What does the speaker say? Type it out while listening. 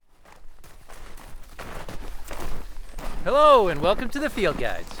Hello and welcome to the Field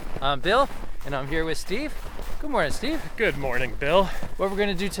Guides. I'm Bill and I'm here with Steve. Good morning, Steve. Good morning, Bill. What we're going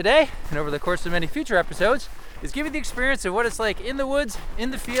to do today and over the course of many future episodes is give you the experience of what it's like in the woods,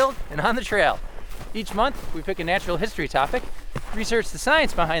 in the field, and on the trail. Each month we pick a natural history topic, research the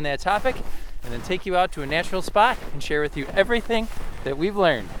science behind that topic, and then take you out to a natural spot and share with you everything that we've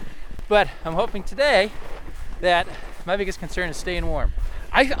learned. But I'm hoping today that my biggest concern is staying warm.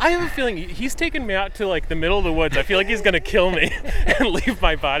 I have a feeling he's taking me out to like the middle of the woods. I feel like he's going to kill me and leave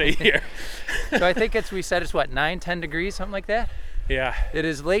my body here. So I think we said it's what, 9-10 degrees, something like that? Yeah. It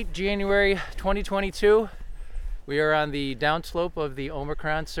is late January 2022. We are on the downslope of the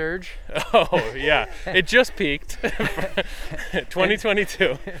Omicron surge. Oh, yeah. It just peaked.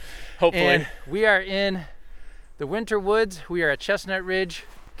 2022, hopefully. And we are in the winter woods. We are at Chestnut Ridge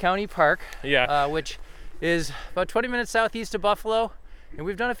County Park, Yeah. which is about 20 minutes southeast of Buffalo. And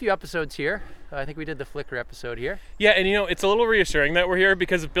we've done a few episodes here. I think we did the Flickr episode here. Yeah, and it's a little reassuring that we're here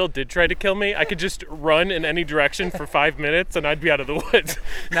because if Bill did try to kill me, I could just run in any direction for 5 minutes and I'd be out of the woods.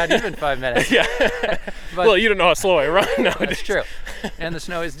 Not even 5 minutes. Yeah. But Well, you don't know how slow I run nowadays. that's true. And the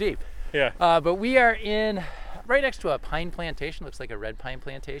snow is deep. Yeah. But we are in right next to a pine plantation. Looks like a red pine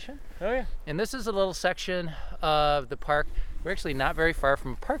plantation. Oh, yeah. And this is a little section of the park. We're actually not very far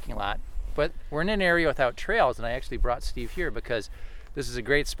from a parking lot, but we're in an area without trails. And I actually brought Steve here because this is a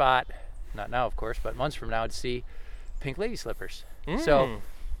great spot, not now of course, but months from now to see pink lady slippers. So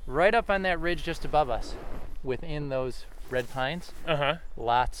right up on that ridge just above us, within those red pines,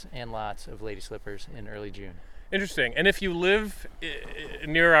 lots and lots of lady slippers in early June. Interesting. And if you live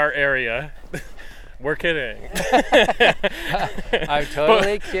near our area, we're kidding. I'm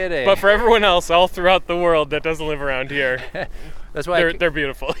totally kidding. But for everyone else all throughout the world that doesn't live around here, That's why they're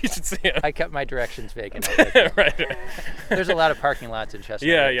beautiful. You should see them. I kept my directions vacant. Right. There's a lot of parking lots in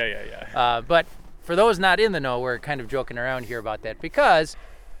Chestnut. Yeah. But for those not in the know, we're kind of joking around here about that because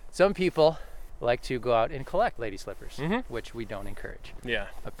some people like to go out and collect lady slippers, which we don't encourage. Yeah.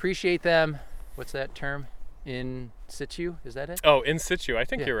 Appreciate them. What's that term? In situ? Is that it? Oh, in situ. I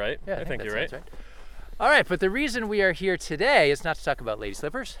think you're right. Yeah, I think that you're right. sounds All right, but the reason we are here today is not to talk about lady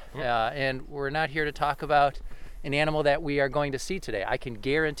slippers, and we're not here to talk about an animal that we are going to see today. I can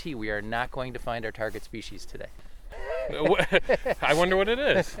guarantee we are not going to find our target species today. I wonder what it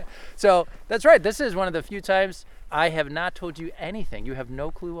is. So that's right. This is one of the few times I have not told you anything. You have no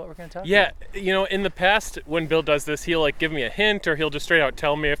clue what we're going to talk about. Yeah, in the past when Bill does this, he'll like give me a hint or he'll just straight out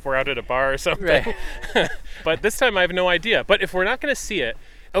tell me if we're out at a bar or something. Right. But this time I have no idea. But if we're not going to see it,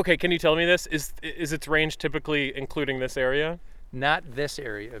 okay, can you tell me this? Is its range typically including this area? Not this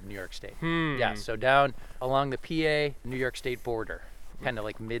area of New York State. Yeah, so down along the PA, New York State border, kind of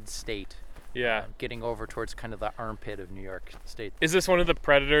like mid-state. Yeah. Getting over towards kind of the armpit of New York State. Is this one of the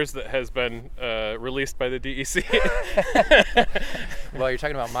predators that has been released by the DEC? Well, you're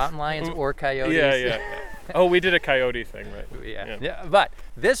talking about mountain lions or coyotes. Yeah. Oh, we did a coyote thing, right? Yeah. But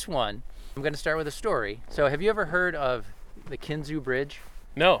this one, I'm going to start with a story. So have you ever heard of the Kinzua Bridge?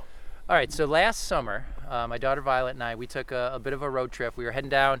 No. All right, so last summer, my daughter Violet and I, we took a bit of a road trip. We were heading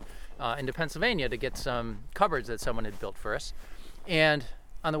down into Pennsylvania to get some cupboards that someone had built for us. And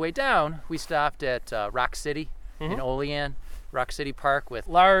on the way down, we stopped at Rock City in Olean, Rock City Park with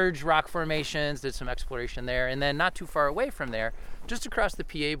large rock formations, did some exploration there. And then not too far away from there, just across the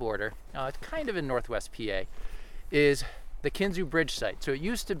PA border, kind of in northwest PA, is the Kinzua Bridge site. So it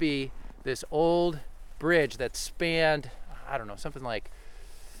used to be this old bridge that spanned, I don't know, something like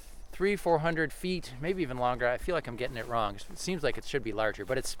 300-400 feet, maybe even longer. I feel like I'm getting it wrong. It seems like it should be larger,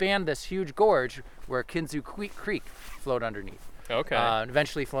 but it spanned this huge gorge where Kinzua Creek flowed underneath. Okay.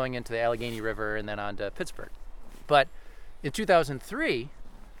 Eventually flowing into the Allegheny River and then on to Pittsburgh. But in 2003,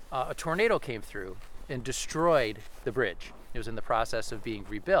 a tornado came through and destroyed the bridge. It was in the process of being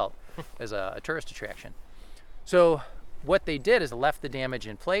rebuilt as a tourist attraction. So what they did is left the damage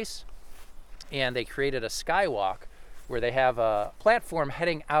in place, and they created a skywalk where they have a platform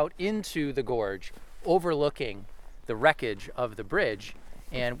heading out into the gorge overlooking the wreckage of the bridge.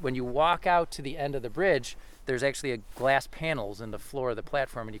 And when you walk out to the end of the bridge, there's actually glass panels in the floor of the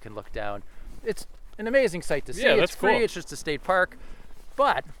platform and you can look down. It's an amazing sight to see. Yeah, it's that's free, cool. It's just a state park.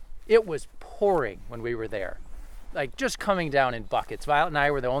 But it was pouring when we were there. Like just coming down in buckets. Violet and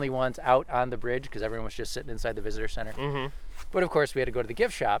I were the only ones out on the bridge because everyone was just sitting inside the visitor center. But of course we had to go to the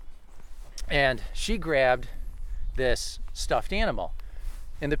gift shop, and she grabbed this stuffed animal.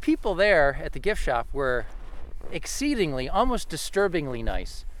 And the people there at the gift shop were exceedingly, almost disturbingly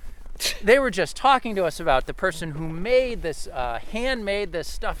nice. They were just talking to us about the person who made this, handmade this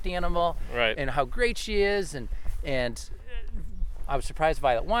stuffed animal, Right. and how great she is, and I was surprised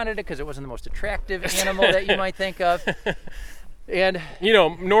Violet wanted it because it wasn't the most attractive animal that you might think of. And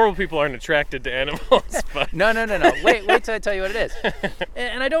normal people aren't attracted to animals. But no. Wait till I tell you what it is.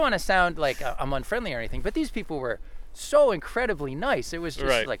 And I don't want to sound like I'm unfriendly or anything, but these people were so incredibly nice. It was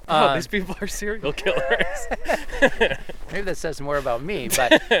just like, these people are serial killers. Maybe that says more about me,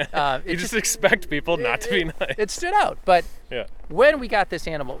 but you just expect people not to be nice. It stood out. But when we got this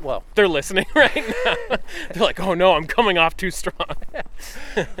animal, well, they're listening right now. They're like, oh no, I'm coming off too strong.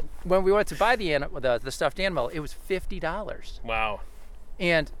 When we went to buy the stuffed animal, it was $50. Wow.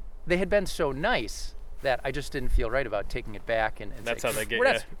 And they had been so nice that I just didn't feel right about taking it back. And that's how they get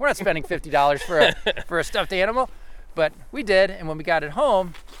you. We're not spending $50 for a stuffed animal. But we did, and when we got it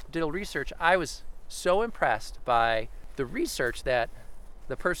home, did a little research. I was so impressed by the research that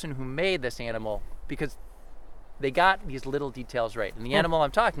the person who made this animal, because they got these little details right. And the animal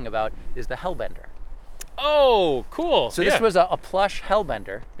I'm talking about is the Hellbender. Oh, cool. So this was a plush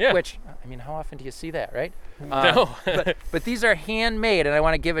Hellbender, yeah. Which, I mean, how often do you see that, right? No. but these are handmade, and I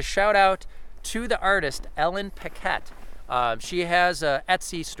want to give a shout out to the artist, Ellen Paquette. She has an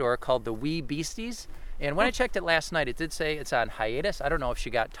Etsy store called The Wee Beasties. And when I checked it last night, it did say it's on hiatus. I don't know if she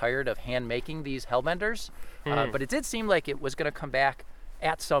got tired of hand making these Hellbenders, but it did seem like it was going to come back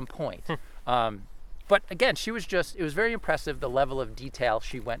at some point. But again, it was very impressive the level of detail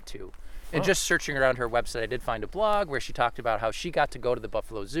she went to. And just searching around her website, I did find a blog where she talked about how she got to go to the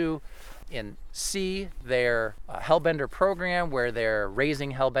Buffalo Zoo and see their Hellbender program where they're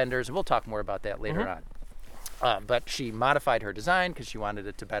raising Hellbenders. And we'll talk more about that later on. But she modified her design because she wanted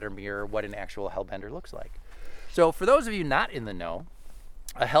it to better mirror what an actual Hellbender looks like. So for those of you not in the know,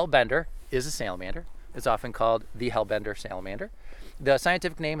 a Hellbender is a salamander. It's often called the Hellbender salamander. The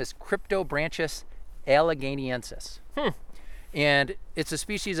scientific name is Cryptobranchus alleghaniensis. And it's a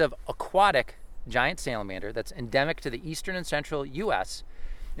species of aquatic giant salamander that's endemic to the eastern and central U.S.,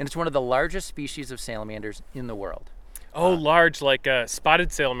 and it's one of the largest species of salamanders in the world. Oh, large, like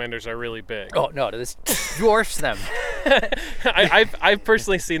spotted salamanders are really big. Oh, no, this dwarfs them. I've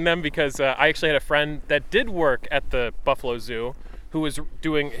personally seen them because I actually had a friend that did work at the Buffalo Zoo who was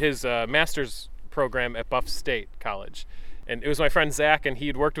doing his master's program at Buff State College. And it was my friend Zach, and he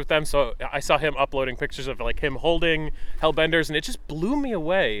had worked with them, so I saw him uploading pictures of like him holding Hellbenders, and it just blew me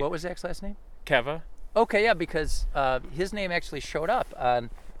away. What was Zach's last name? Keva. Okay, yeah, because his name actually showed up on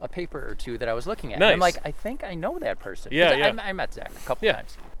a paper or two that I was looking at. Nice. And I'm like, I think I know that person. Yeah. I met Zach a couple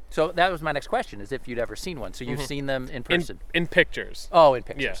times. So that was my next question, is if you'd ever seen one. So you've seen them in person? In pictures. Oh, in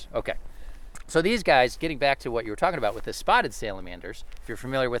pictures. Yeah. Okay. So these guys, getting back to what you were talking about with the spotted salamanders, if you're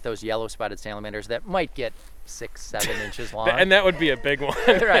familiar with those yellow spotted salamanders that might get 6-7 inches long. And that would be a big one.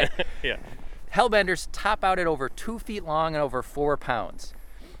 Right. Yeah. Hellbenders top out at over 2 feet long and over 4 pounds.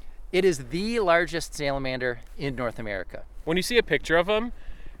 It is the largest salamander in North America. When you see a picture of them,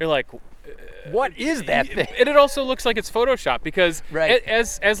 you're like, what is that thing? And it also looks like it's Photoshop because right.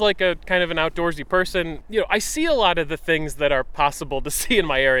 as like a kind of an outdoorsy person, I see a lot of the things that are possible to see in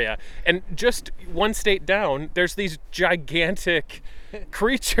my area. And just one state down, there's these gigantic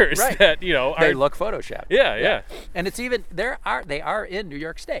creatures right. that, they look Photoshopped. Yeah. And it's even they are in New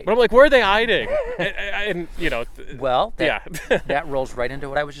York State. But I'm like, where are they hiding? and well, that rolls right into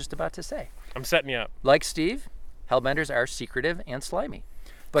what I was just about to say. I'm setting you up. Like Steve, Hellbenders are secretive and slimy.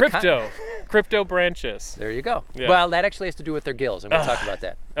 But Cryptobranchus. There you go. Yeah. Well, that actually has to do with their gills, and we'll talk about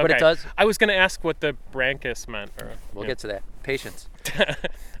that. Okay. But it does. I was going to ask what the branchus meant. We'll get to that. Patience.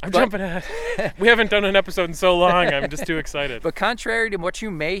 I'm jumping ahead. We haven't done an episode in so long. I'm just too excited. But contrary to what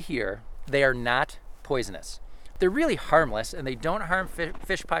you may hear, they are not poisonous. They're really harmless, and they don't harm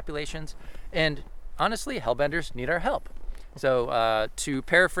fish populations. And honestly, Hellbenders need our help. So to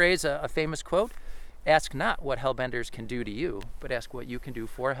paraphrase a famous quote, ask not what Hellbenders can do to you, but ask what you can do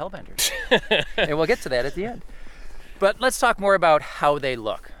for Hellbenders. And we'll get to that at the end. But let's talk more about how they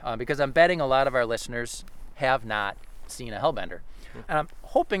look, because I'm betting a lot of our listeners have not seen a Hellbender. And I'm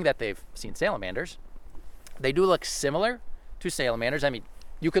hoping that they've seen salamanders. They do look similar to salamanders. I mean,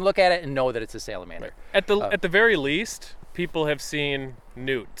 you can look at it and know that it's a salamander. At the very least, people have seen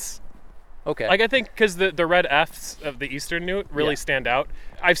newts. Okay. Like I think because the red Fs of the eastern newt really stand out.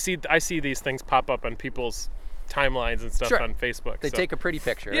 I see these things pop up on people's timelines and stuff on Facebook. They take a pretty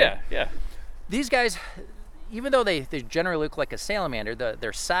picture. Yeah, right? yeah. These guys, even though they generally look like a salamander,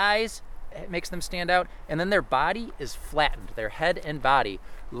 their size makes them stand out, and then their body is flattened. Their head and body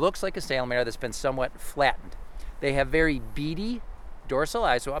looks like a salamander that's been somewhat flattened. They have very beady dorsal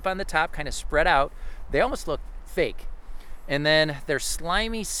eyes, so up on the top, kind of spread out. They almost look fake. And then their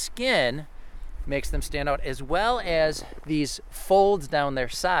slimy skin makes them stand out, as well as these folds down their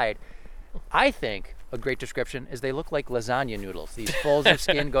side. I think a great description is they look like lasagna noodles, these folds of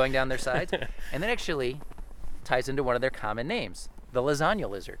skin going down their sides. And that actually ties into one of their common names, the lasagna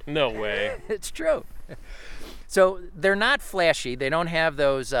lizard. No way. It's true. So they're not flashy. They don't have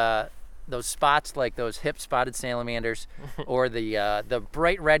those spots like those hip spotted salamanders, or the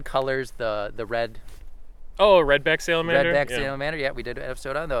bright red colors, the red. Oh, a redback salamander? Redback salamander. Yeah, we did an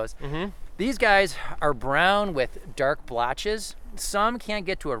episode on those. Mm-hmm. These guys are brown with dark blotches. Some can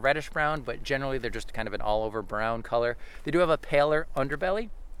get to a reddish brown, but generally they're just kind of an all-over brown color. They do have a paler underbelly.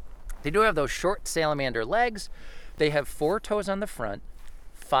 They do have those short salamander legs. They have 4 toes on the front,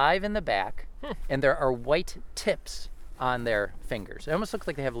 5 in the back, and there are white tips on their fingers. It almost looks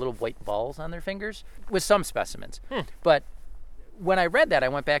like they have little white balls on their fingers with some specimens. But when I read that, I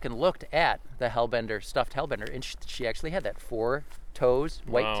went back and looked at the hellbender, stuffed hellbender, and she actually had that 4 toes,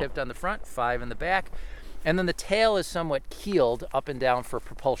 white tipped on the front, 5 in the back. And then the tail is somewhat keeled up and down for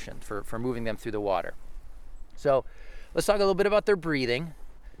propulsion, for moving them through the water. So let's talk a little bit about their breathing.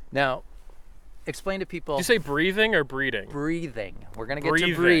 Now, explain to people. Did you say breathing or breeding? Breathing. We're going to get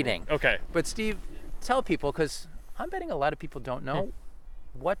to breeding. Okay. But Steve, tell people, because I'm betting a lot of people don't know,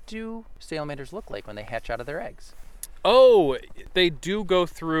 what do salamanders look like when they hatch out of their eggs? Oh, they do go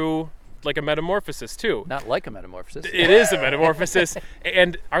through like a metamorphosis too. Not like a metamorphosis. It is a metamorphosis.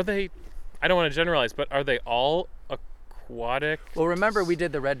 And are they, I don't want to generalize, but are they all aquatic? Well, remember we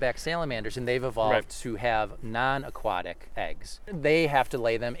did the redback salamanders, and they've evolved to have non-aquatic eggs. They have to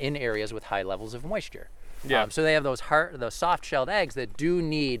lay them in areas with high levels of moisture. Yeah. So they have those soft-shelled eggs that do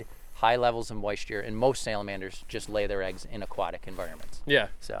need high levels of moisture, and most salamanders just lay their eggs in aquatic environments. Yeah.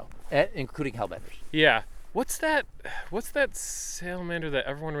 So, including hellbenders. Yeah. What's that salamander that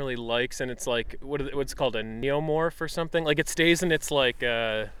everyone really likes, and it's like what's called a neomorph or something? Like it stays in its like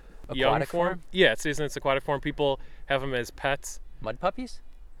young form? Yeah, it stays in its aquatic form. People have them as pets. Mud puppies?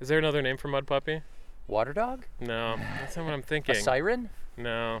 Is there another name for mud puppy? Water dog? No, that's not what I'm thinking. A siren?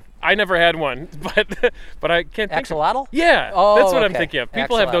 No, I never had one, but I can't think. Axolotl? Yeah, oh, that's what okay. I'm thinking of.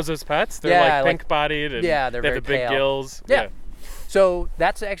 People have those as pets. They're like pink-bodied, and they're they have very the big pale. gills. Yeah. So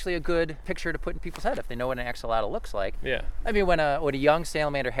that's actually a good picture to put in people's head if they know what an axolotl looks like. Yeah. I mean, when a young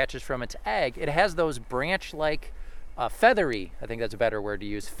salamander hatches from its egg, it has those branch-like, feathery, I think that's a better word to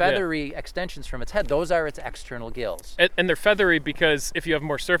use, feathery extensions from its head. Those are its external gills. And they're feathery because if you have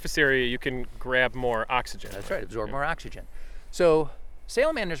more surface area, you can grab more oxygen. That's right, absorb more oxygen. So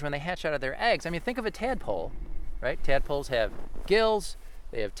salamanders, when they hatch out of their eggs, I mean, think of a tadpole, right? Tadpoles have gills,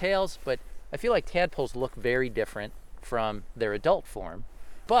 they have tails, but I feel like tadpoles look very different from their adult form.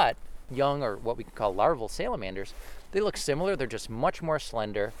 But young, or what we could call larval salamanders, they look similar. They're just much more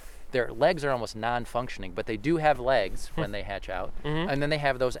slender. Their legs are almost non-functioning, but they do have legs when they hatch out. And then they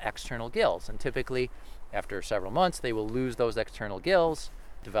have those external gills. And typically, after several months, they will lose those external gills,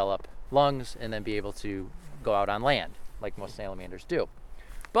 develop lungs, and then be able to go out on land, like most salamanders do.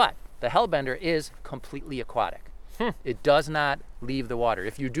 But the hellbender is completely aquatic. It does not leave the water.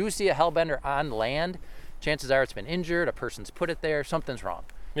 If you do see a hellbender on land, chances are it's been injured, a person's put it there, something's wrong.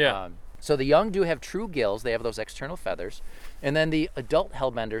 Yeah. So the young do have true gills. They have those external feathers. And then the adult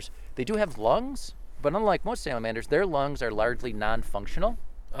hellbenders, they do have lungs, but unlike most salamanders, their lungs are largely non-functional.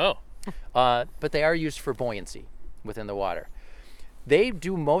 Oh. But they are used for buoyancy within the water. They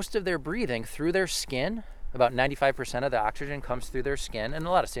do most of their breathing through their skin. About 95% of the oxygen comes through their skin, and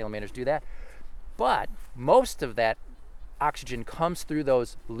a lot of salamanders do that. But most of that oxygen comes through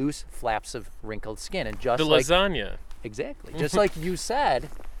those loose flaps of wrinkled skin. And just The lasagna. Exactly. Just like you said,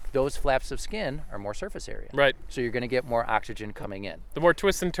 those flaps of skin are more surface area. Right. So you're going to get more oxygen coming in. The more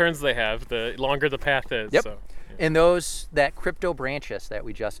twists and turns they have, the longer the path is. Yep. So, And that cryptobranchus that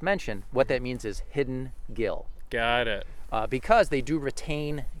we just mentioned, what that means is hidden gill. Got it. Because they do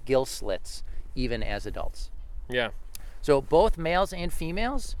retain gill slits even as adults. Yeah. So both males and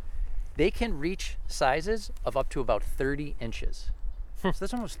females, they can reach sizes of up to about 30 inches. So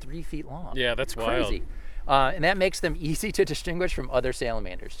that's almost 3 feet long. Yeah, that's wild. Crazy. And that makes them easy to distinguish from other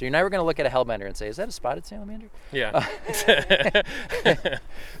salamanders. So you're never going to look at a hellbender and say, is that a spotted salamander? Yeah.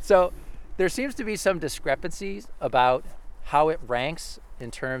 So there seems to be some discrepancies about how it ranks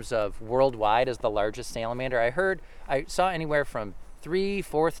in terms of worldwide as the largest salamander. I saw anywhere from 3,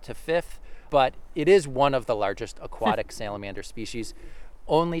 4th to 5th, but it is one of the largest aquatic salamander species,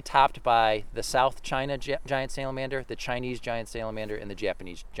 only topped by the South China giant salamander, the Chinese giant salamander, and the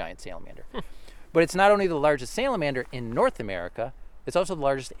Japanese giant salamander. But it's not only the largest salamander in North America, it's also the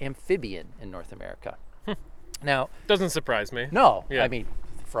largest amphibian in North America. Now, doesn't surprise me. No, Yeah. I mean,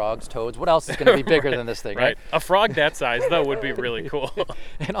 frogs, toads, what else is going to be bigger than this thing, right? A frog that size, though, would be really cool.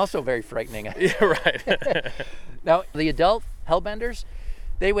 And also very frightening. Yeah, right. Now, the adult hellbenders,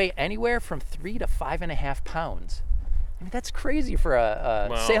 They weigh anywhere from 3 to 5.5 pounds. I mean, that's crazy for a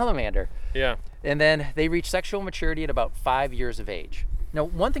Wow. salamander. Yeah. And then they reach sexual maturity at about 5 years of age. Now,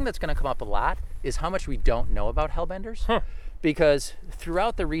 one thing that's going to come up a lot is how much we don't know about hellbenders. Huh. Because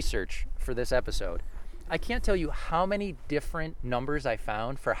throughout the research for this episode, I can't tell you how many different numbers I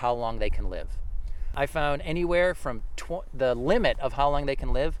found for how long they can live. I found anywhere from the limit of how long they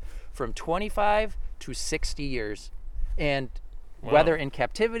can live from 25 to 60 years. And Wow. whether in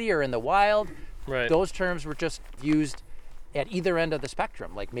captivity or in the wild, Right. those terms were just used at either end of the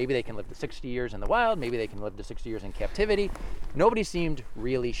spectrum. Like maybe they can live to 60 years in the wild, maybe they can live to 60 years in captivity. Nobody seemed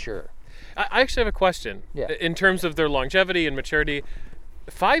really sure. I actually have a question. Yeah. In terms of their longevity and maturity,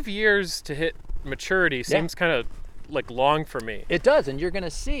 5 years to hit maturity seems kind of like long for me. It does, and you're going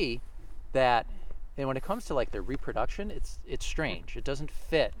to see that. And when it comes to like their reproduction, it's strange. It doesn't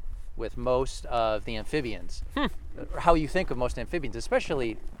fit with most of the amphibians, how you think of most amphibians,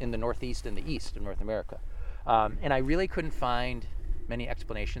 especially in the Northeast and the East of North America. And I really couldn't find many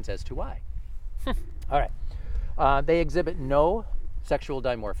explanations as to why. All right. They exhibit no sexual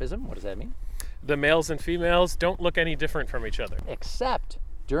dimorphism. What does that mean? The males and females don't look any different from each other. Except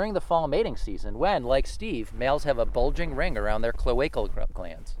during the fall mating season when, like Steve, males have a bulging ring around their cloacal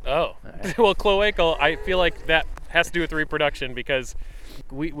glands. Oh. Well, cloacal, I feel like that has to do with reproduction because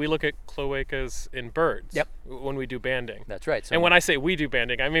we look at cloacas in birds when we do banding. That's right. So And when I say we do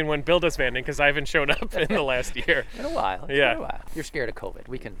banding, I mean when Bill does banding because I haven't shown up in the last year. in a while. It's Yeah. been a while. You're scared of COVID.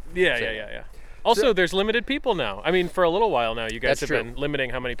 We can Yeah. say that. Also, there's limited people now. I mean, for a little while now, you guys That's have true. been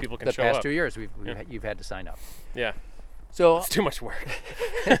limiting how many people can The show past up. 2 years, you've had to sign up. Yeah. So It's too much work.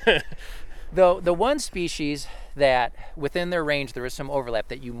 the one species that within their range there is some overlap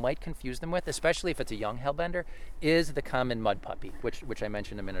that you might confuse them with, especially if it's a young hellbender, is the common mud puppy, which I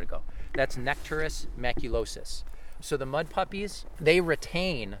mentioned a minute ago. That's Nectarus maculosus. So the mud puppies, they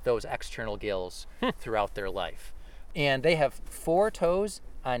retain those external gills throughout their life. And they have 4 toes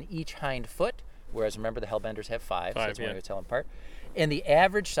on each hind foot, whereas remember the hellbenders have 5, so that's one way to tell them apart. And the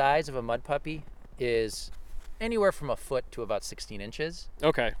average size of a mud puppy is anywhere from a foot to about 16 inches.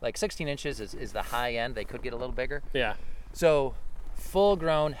 Okay. Like 16 inches is the high end. They could get a little bigger. Yeah. So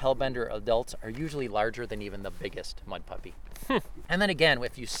full-grown hellbender adults are usually larger than even the biggest mud puppy. And then again,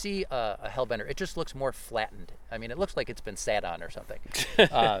 if you see a hellbender, it just looks more flattened. I mean, it looks like it's been sat on or something.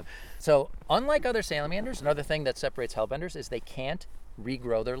 So unlike other salamanders, another thing that separates hellbenders is they can't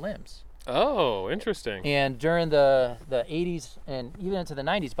regrow their limbs. Oh, interesting. And during the 80s and even into the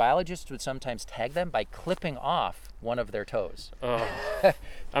 90s, biologists would sometimes tag them by clipping off one of their toes. Oh,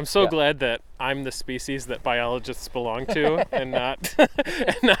 I'm so glad that I'm the species that biologists belong to and not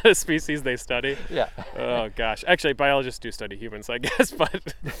a species they study. Yeah. Oh gosh. Actually, biologists do study humans, I guess,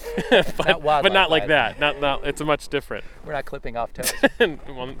 but Not wildlife, but not like either. that. Not it's much different. We're not clipping off toes.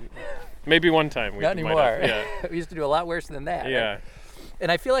 Well, maybe one time we Not might anymore. have. Yeah. We used to do a lot worse than that. Yeah. Right?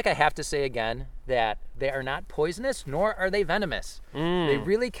 And I feel like I have to say again that they are not poisonous, nor are they venomous. They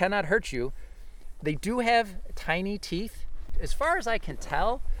really cannot hurt you. They do have tiny teeth. As far as I can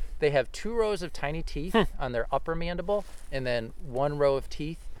tell, they have 2 rows of tiny teeth on their upper mandible and then 1 row of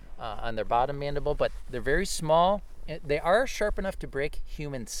teeth on their bottom mandible, but they're very small. They are sharp enough to break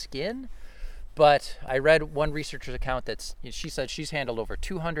human skin, but I read one researcher's account she said she's handled over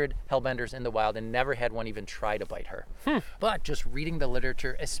 200 hellbenders in the wild and never had one even try to bite her. But just reading the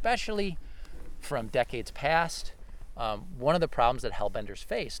literature, especially from decades past, one of the problems that hellbenders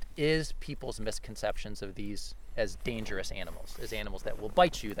faced is people's misconceptions of these as dangerous animals, as animals that will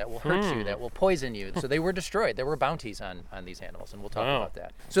bite you, that will hurt you, that will poison you. So they were destroyed. There were bounties on these animals, and we'll talk about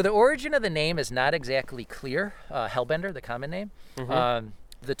that. So the origin of the name is not exactly clear, hellbender, the common name.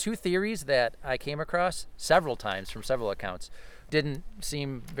 The 2 theories that I came across several times from several accounts didn't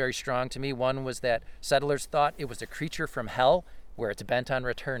seem very strong to me. One was that settlers thought it was a creature from hell where it's bent on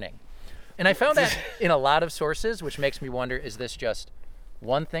returning. And I found that in a lot of sources, which makes me wonder, is this just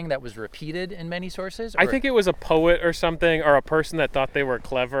one thing that was repeated in many sources? I think it was a poet or something, or a person that thought they were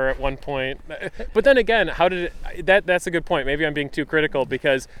clever at one point. But then again, how did it? That's a good point. Maybe I'm being too critical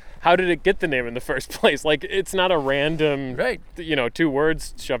because how did it get the name in the first place? Like, it's not a random, 2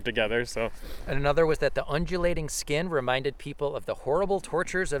 words shoved together. So. And another was that the undulating skin reminded people of the horrible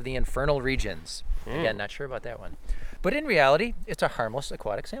tortures of the infernal regions. Again, not sure about that one. But in reality, it's a harmless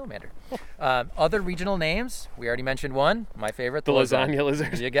aquatic salamander. Other regional names, we already mentioned one, my favorite. The lasagna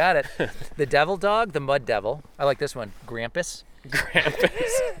lizard. You got it. The devil dog, the mud devil. I like this one, Grampus.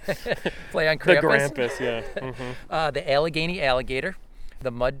 Grampus. Play on The Krampus. Grampus, yeah. The Allegheny alligator,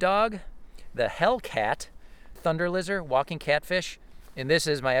 the mud dog, the hell cat, thunder lizard, walking catfish, And this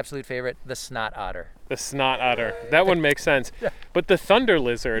is my absolute favorite, the snot otter. The snot otter. That one makes sense. But the thunder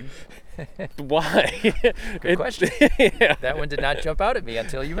lizard, why? Good question. Yeah. That one did not jump out at me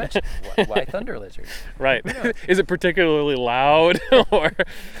until you mentioned why thunder lizard. Right. Is it particularly loud or?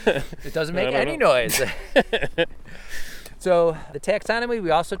 It doesn't make I don't any know. noise. So the taxonomy,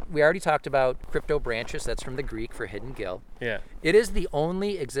 we already talked about Cryptobranchus. That's from the Greek for hidden gill. Yeah. It is the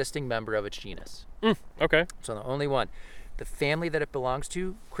only existing member of its genus. Okay. So the only one. The family that it belongs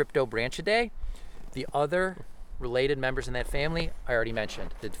to, Cryptobranchidae, the other related members in that family I already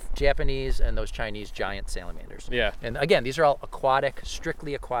mentioned, the Japanese and those Chinese giant salamanders. Yeah. And again, these are all aquatic,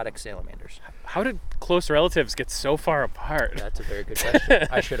 strictly aquatic salamanders. How did close relatives get so far apart? That's a very good question.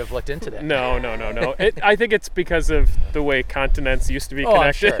 I should have looked into that. No. I think it's because of the way continents used to be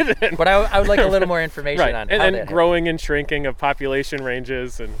connected. I'm sure. But I would like a little more information Right. on And how then that growing and shrinking of population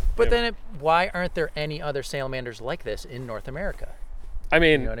ranges. But then why aren't there any other salamanders like this in North America? I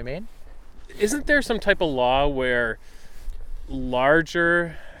mean, You know what I mean? isn't there some type of law where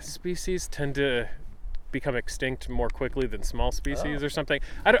larger species tend to become extinct more quickly than small species or something?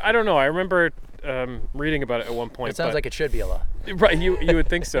 I don't know. I remember reading about it at one point. It sounds like it should be a law. Right, you would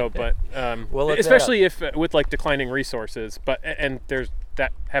think so, but We'll look that especially if with like declining resources. And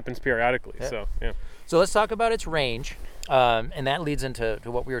that happens periodically. Yeah. So yeah. So let's talk about its range, and that leads into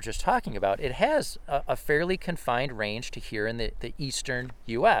what we were just talking about. It has a fairly confined range to here in the eastern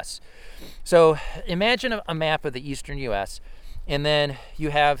U.S. So imagine a map of the eastern U.S., and then you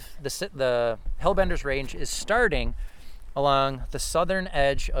have the Hellbender's range is starting along the southern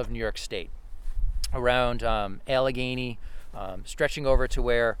edge of New York State, around Allegheny, stretching over to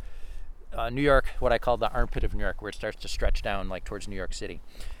where New York, what I call the armpit of New York, where it starts to stretch down like towards New York City.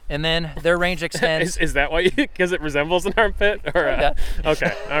 And then their range extends. Is that why? Because it resembles an armpit? Or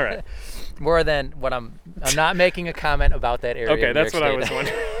okay, all right. More than what I'm not making a comment about that area. Okay, of New that's York what I State. was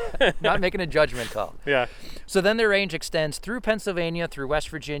wondering. Not making a judgment call. Yeah. So then their range extends through Pennsylvania, through West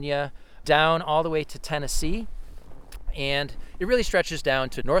Virginia, down all the way to Tennessee, and it really stretches down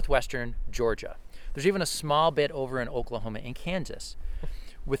to northwestern Georgia. There's even a small bit over in Oklahoma and Kansas.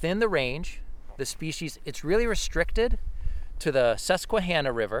 Within the range, the species, it's really restricted to the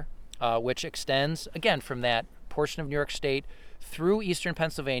Susquehanna River, which extends, again, from that portion of New York State through eastern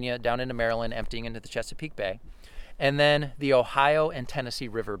Pennsylvania, down into Maryland, emptying into the Chesapeake Bay, and then the Ohio and Tennessee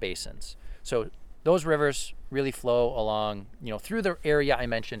River basins. So those rivers really flow along, through the area I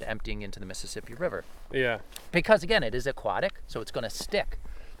mentioned, emptying into the Mississippi River. Yeah. Because, again, it is aquatic, so it's going to stick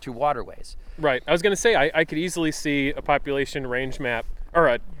to waterways. Right. I was going to say, I could easily see a population range map or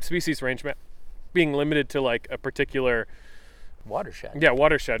a species range map being limited to like a particular watershed. Yeah,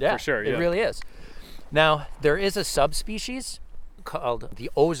 watershed for sure. It really is. Now, there is a subspecies called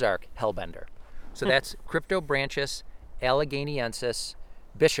the Ozark hellbender. So that's Cryptobranchus allegheniensis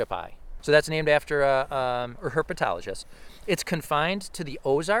bishopi. So that's named after a herpetologist. It's confined to the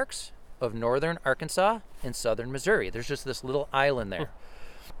Ozarks of northern Arkansas and southern Missouri. There's just this little island there.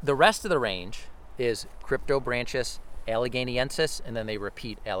 The rest of the range is Cryptobranchus allegheniensis, and then they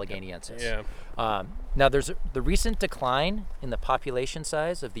repeat allegheniensis. Yeah. Now, there's the recent decline in the population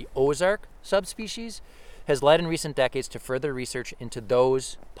size of the Ozark subspecies has led in recent decades to further research into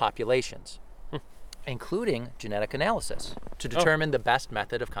those populations, including genetic analysis, to determine the best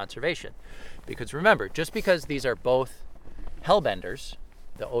method of conservation. Because remember, just because these are both hellbenders,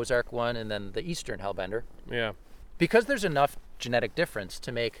 the Ozark one and then the eastern hellbender, because there's enough genetic difference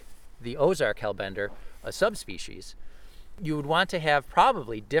to make the Ozark hellbender a subspecies, you would want to have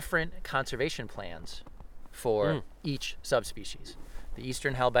probably different conservation plans for each subspecies. The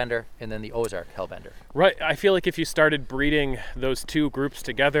eastern hellbender and then the Ozark hellbender. Right. I feel like if you started breeding those two groups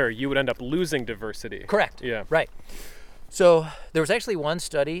together, you would end up losing diversity. Correct. Yeah. Right. So there was actually one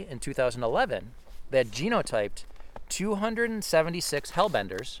study in 2011 that genotyped 276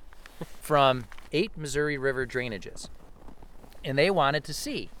 hellbenders from 8 Missouri River drainages. And they wanted to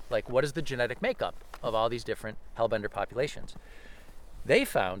see, what is the genetic makeup of all these different hellbender populations. They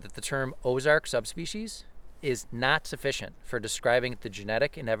found that the term Ozark subspecies is not sufficient for describing the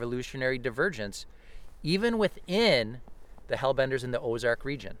genetic and evolutionary divergence even within the hellbenders in the Ozark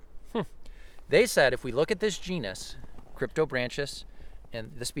region. They said if we look at this genus, Cryptobranchus,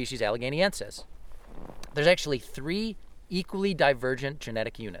 and the species Allegheniensis, there's actually 3 equally divergent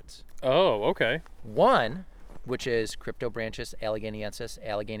genetic units. Oh, okay. One, which is Cryptobranchus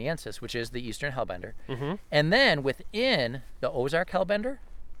allegheniensis, which is the eastern hellbender. And then within the Ozark hellbender,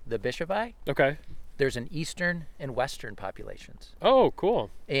 the bishopi, there's an eastern and western populations. Oh,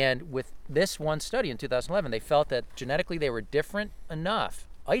 cool. And with this one study in 2011, they felt that genetically they were different enough,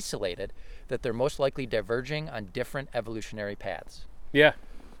 isolated, that they're most likely diverging on different evolutionary paths. Yeah.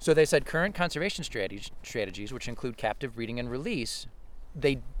 So they said current conservation strategies, which include captive breeding and release,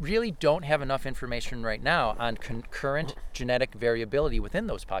 they really don't have enough information right now on current genetic variability within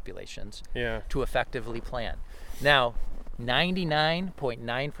those populations to effectively plan. Now,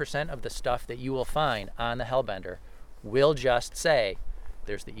 99.9% of the stuff that you will find on the hellbender will just say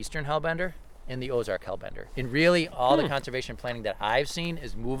there's the Eastern hellbender and the Ozark hellbender. And really all the conservation planning that I've seen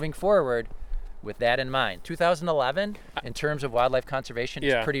is moving forward with that in mind. 2011, in terms of wildlife conservation,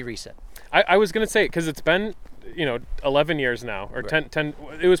 is pretty recent. I was going to say, because it's been 11 years now, or 10,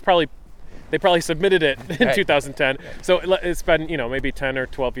 it was probably, they probably submitted it in 2010. So it's been, maybe 10 or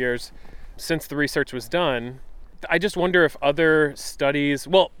 12 years since the research was done. I just wonder if other studies,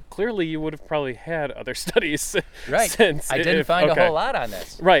 well, clearly you would have probably had other studies since. I didn't find a whole lot on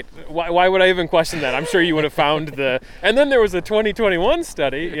this. Right. Why would I even question that? I'm sure you would have found and then there was a 2021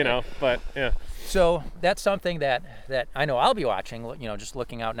 study, but yeah. So that's something that I know I'll be watching, just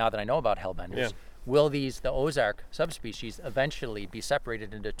looking out now that I know about hellbenders. Yeah. Will the Ozark subspecies eventually be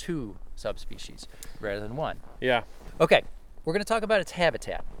separated into 2 subspecies rather than 1? Yeah. Okay, we're going to talk about its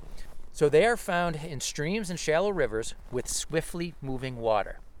habitat. So they are found in streams and shallow rivers with swiftly moving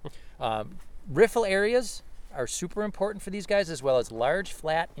water. Riffle areas are super important for these guys, as well as large,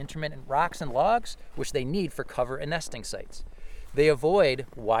 flat, intermittent rocks and logs, which they need for cover and nesting sites. They avoid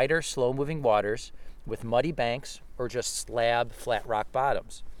wider, slow-moving waters with muddy banks or just slab, flat rock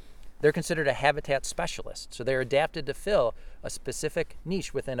bottoms. They're considered a habitat specialist, so they're adapted to fill a specific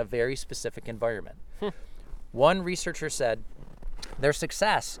niche within a very specific environment. One researcher said, their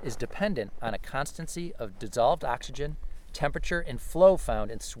success is dependent on a constancy of dissolved oxygen, temperature, and flow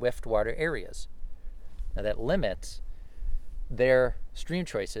found in swift water areas. Now that limits their stream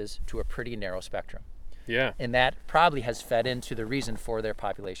choices to a pretty narrow spectrum. Yeah. And that probably has fed into the reason for their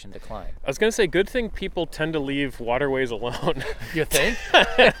population decline. I was going to say, good thing people tend to leave waterways alone. You think?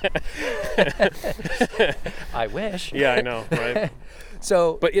 I wish. Yeah, I know, right?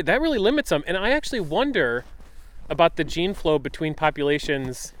 But that really limits them. And I actually wonder about the gene flow between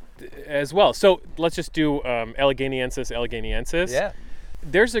populations as well. So let's just do Allegheniensis. Yeah.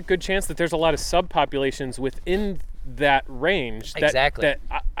 There's a good chance that there's a lot of subpopulations within that range. That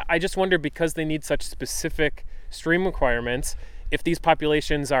I just wonder, because they need such specific stream requirements, if these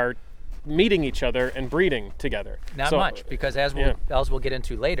populations are meeting each other and breeding together. Not much, because as we'll get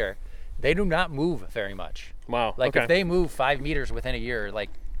into later, they do not move very much. Wow. If they move 5 meters within a year,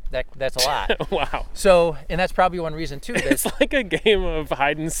 that's a lot. Wow. So, and that's probably one reason too. It's like a game of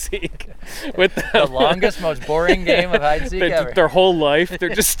hide and seek with them. The longest, most boring game of hide and seek ever. Their whole life, they're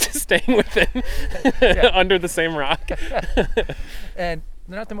just staying within under the same rock. And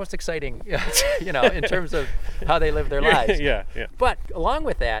they're not the most exciting, in terms of how they live their lives. Yeah. But along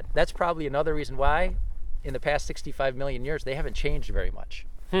with that, that's probably another reason why, in the past 65 million years, they haven't changed very much.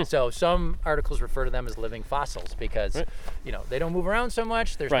 So some articles refer to them as living fossils because, they don't move around so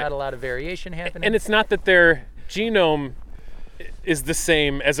much. There's not a lot of variation happening. And it's not that their genome is the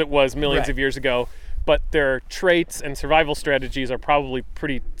same as it was millions of years ago, but their traits and survival strategies are probably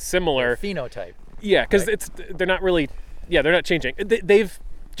pretty similar. Their phenotype. Yeah, because they're not really, they're not changing. They've,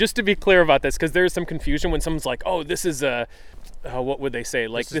 just to be clear about this, because there's some confusion when someone's like, oh, this is a, what would they say?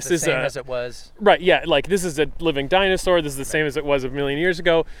 Like this is the same as it was. Right, yeah, like this is a living dinosaur. This is the same as it was a million years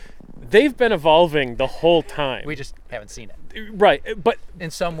ago. They've been evolving the whole time. We just haven't seen it. Right, but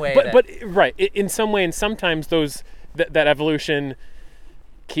in some way. In some way, and sometimes that evolution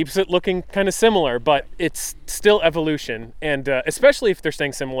keeps it looking kind of similar, but it's still evolution, and especially if they're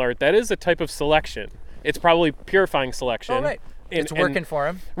staying similar, that is a type of selection. It's probably purifying selection. Oh, right. It's working for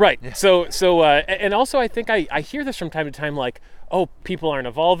him. Right. Yeah. So and also I think I hear this from time to time, like, oh, people aren't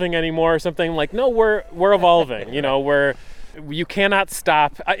evolving anymore or something. Like, no, we're evolving. You cannot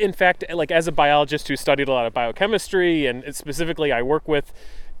stop. In fact, like, as a biologist who studied a lot of biochemistry, and specifically I work with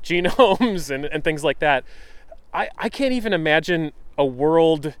genomes and things like that, I can't even imagine a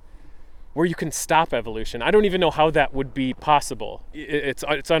world where you can stop evolution. I don't even know how that would be possible. It's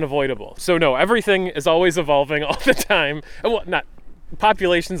unavoidable. So no, everything is always evolving all the time. Well,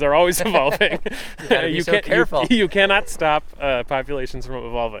 populations are always evolving. You can't be careful. You cannot stop populations from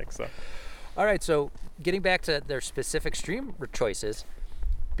evolving. So, all right. So getting back to their specific stream choices,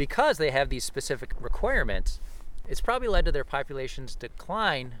 because they have these specific requirements, it's probably led to their population's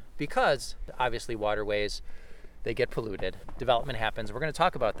decline, because obviously waterways, they get polluted, development happens. We're going to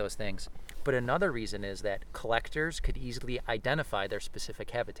talk about those things. But another reason is that collectors could easily identify their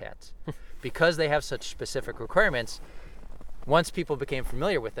specific habitats. Because they have such specific requirements, once people became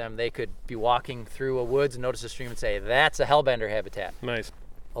familiar with them, they could be walking through a woods and notice a stream and say, that's a hellbender habitat. Nice.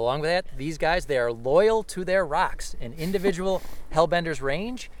 Along with that, these guys, they are loyal to their rocks. An individual hellbender's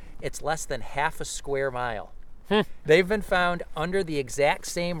range, it's less than half a square mile. They've been found under the exact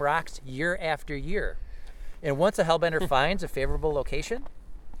same rocks year after year. And once a hellbender finds a favorable location,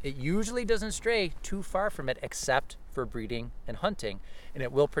 it usually doesn't stray too far from it except for breeding and hunting, and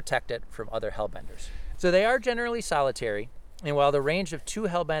it will protect it from other hellbenders. So they are generally solitary, and while the range of two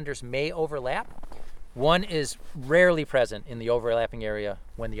hellbenders may overlap, one is rarely present in the overlapping area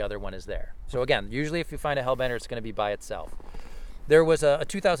when the other one is there. So again, usually if you find a hellbender, it's going to be by itself. There was a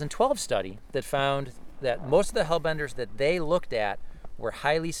 2012 study that found that most of the hellbenders that they looked at were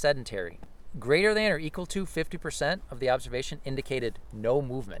highly sedentary. Greater than or equal to 50% of the observation indicated no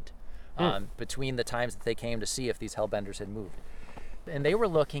movement between the times that they came to see if these hellbenders had moved. And they were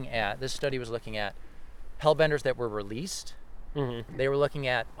looking at, this study was looking at hellbenders that were released. They were looking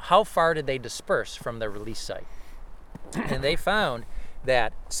at how far did they disperse from their release site. And they found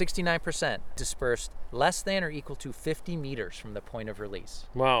that 69% dispersed less than or equal to 50 meters from the point of release.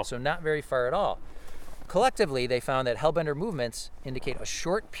 Wow. So not very far at all. Collectively, they found that hellbender movements indicate a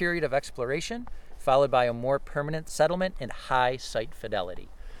short period of exploration followed by a more permanent settlement and high site fidelity.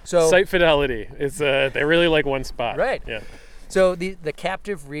 So Site fidelity is they really like one spot. Right. Yeah. So the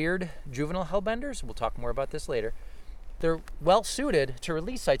captive reared juvenile hellbenders, we'll talk more about this later, they're well suited to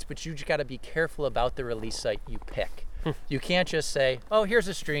release sites, but you just got to be careful about the release site you pick. You can't just say, oh, here's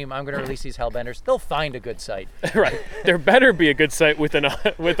a stream, I'm going to release these hellbenders. They'll find a good site. Right. There better be a good site with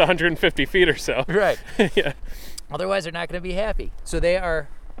 150 feet or so. Right. Yeah. Otherwise, they're not going to be happy. So they are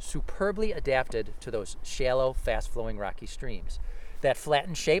superbly adapted to those shallow, fast-flowing rocky streams. That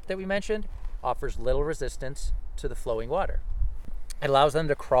flattened shape that we mentioned offers little resistance to the flowing water. It allows them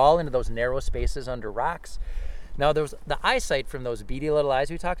to crawl into those narrow spaces under rocks. Now, the eyesight from those beady little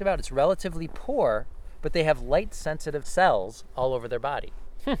eyes we talked about, it's relatively poor, but they have light-sensitive cells all over their body.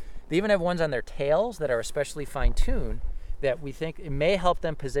 They even have ones on their tails that are especially fine-tuned that we think it may help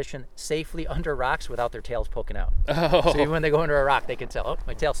them position safely under rocks without their tails poking out. Oh. So even when they go under a rock, they can tell, oh,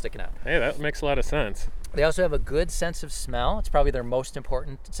 my tail's sticking out. Hey, that makes a lot of sense. They also have a good sense of smell. It's probably their most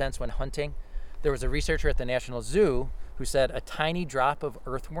important sense when hunting. There was a researcher at the National Zoo who said a tiny drop of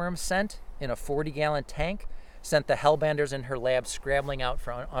earthworm scent in a 40-gallon tank sent the hellbenders in her lab scrambling out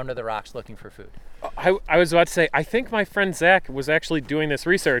from under the rocks looking for food. I was about to say, I think my friend Zach was actually doing this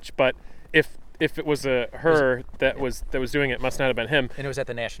research, but if it was her that was doing it, it must not have been him. And it was at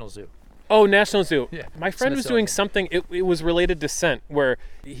the National Zoo. Oh, National Zoo. Yeah. My friend was doing Smithsonian. something, it was related to scent, where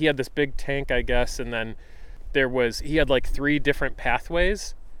he had this big tank, I guess, and then he had like 3 different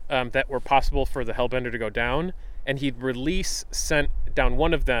pathways that were possible for the hellbender to go down, and he'd release scent down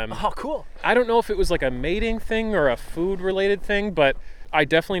one of them. Oh, cool. I don't know if it was like a mating thing or a food-related thing, but I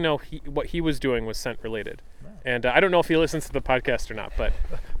definitely know what he was doing was scent-related. And I don't know if he listens to the podcast or not, but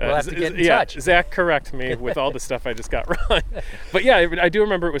we'll have to get in touch. Zach, correct me with all the stuff I just got wrong. But yeah, I do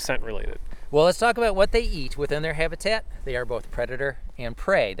remember it was scent-related. Well, let's talk about what they eat within their habitat. They are both predator and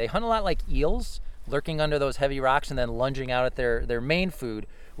prey. They hunt a lot like eels, lurking under those heavy rocks and then lunging out at their main food,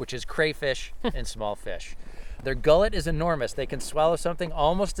 which is crayfish and small fish. Their gullet is enormous. They can swallow something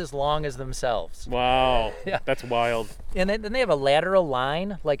almost as long as themselves. Wow. Yeah. That's wild. And then they have a lateral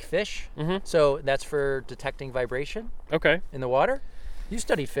line like fish. So that's for detecting vibration Okay. in the water. You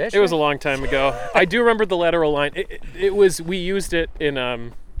studied fish. It was right? a long time ago. I do remember the lateral line. We used it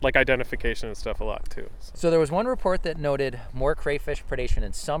in like identification and stuff a lot too. So there was one report that noted more crayfish predation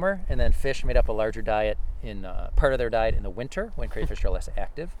in summer, and then fish made up a larger diet in part of their diet in the winter when crayfish are less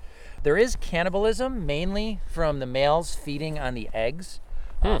active. There is cannibalism, mainly from the males feeding on the eggs.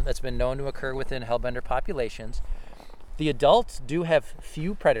 That's been known to occur within hellbender populations. The adults do have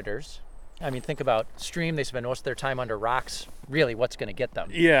few predators. I mean, think about stream. They spend most of their time under rocks. Really, what's going to get them?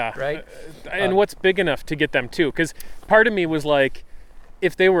 Yeah. Right? And what's big enough to get them too? Because part of me was like,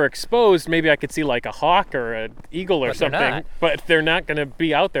 if they were exposed, maybe I could see like a hawk or an eagle or But they're something. not. But they're not going to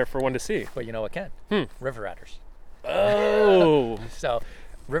be out there for one to see. But you know what can? River otters. Oh. So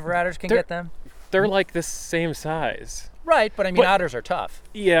river otters can They're- get them. They're like the same size. Right, but I mean, But- otters are tough.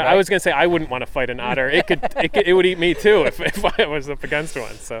 Yeah, Right? I was gonna say I wouldn't want to fight an otter. It would eat me too if I was up against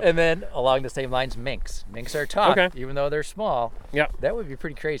one. So And then along the same lines, minks. Minks are tough, Okay. even though they're small. yeah, That would be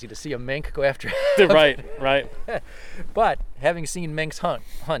pretty crazy to see a mink go after. right. But having seen minks hunt,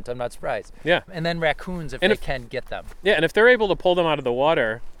 I'm not surprised. Yeah, And then raccoons, if And they if- can get them. yeah, and if they're able to pull them out of the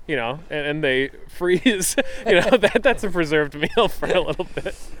water, and they freeze, that's a preserved meal for a little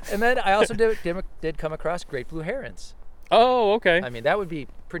bit. And then I also did come across great blue herons. Oh, okay. I mean, that would be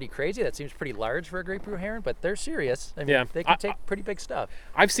pretty crazy. That seems pretty large for a great blue heron, but they're serious. I mean, Yeah. they can take pretty big stuff.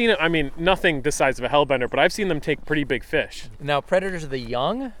 I've seen it. I mean, nothing the size of a hellbender, but I've seen them take pretty big fish. Now, predators of the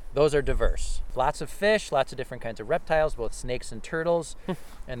young, those are diverse. Lots of fish, lots of different kinds of reptiles, both snakes and turtles.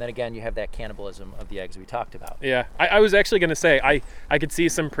 And then again, you have that cannibalism of the eggs we talked about. Yeah. I was actually going to say, I could see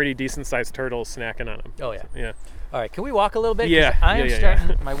some pretty decent sized turtles snacking on them. Oh, yeah. Yeah. All right, can we walk a little bit? 'Cause Yeah, I am yeah.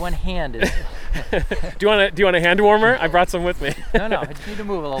 starting, my one hand is, Do you want a hand warmer? I brought some with me. no, I just need to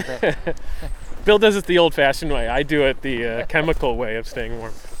move a little bit. Bill does it the old-fashioned way. I do it the chemical way of staying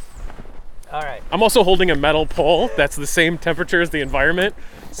warm. All right. I'm also holding a metal pole that's the same temperature as the environment.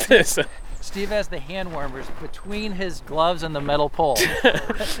 So Steve has the hand warmers between his gloves and the metal pole.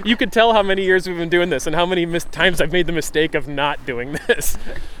 you could tell how many years we've been doing this and how many times I've made the mistake of not doing this.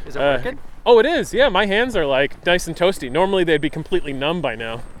 Is it working? Oh, it is. Yeah, my hands are like nice and toasty. Normally they'd be completely numb by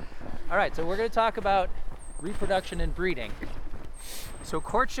now. All right, so we're going to talk about reproduction and breeding. So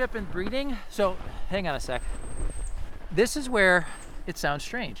courtship and breeding. So hang on a sec. This is where it sounds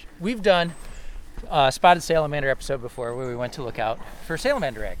strange. We've done a spotted salamander episode before where we went to look out for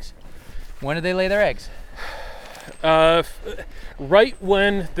salamander eggs. When do they lay their eggs? Right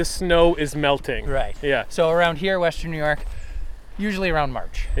when the snow is melting. Right. Yeah. So around here, Western New York, usually around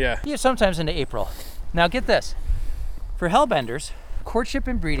March. Yeah. Yeah, sometimes into April. Now get this. For hellbenders, courtship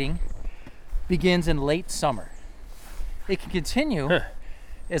and breeding begins in late summer. It can continue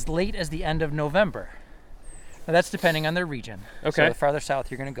as late as the end of November. Now that's depending on their region. Okay. So the farther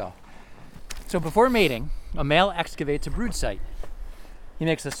south you're going to go. So before mating, a male excavates a brood site. He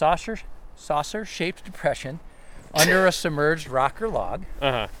makes a saucer-shaped depression under a submerged rock or log.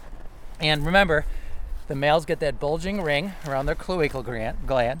 Uh-huh. And remember, the males get that bulging ring around their cloacal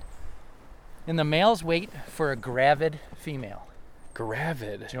gland. And the males wait for a gravid female.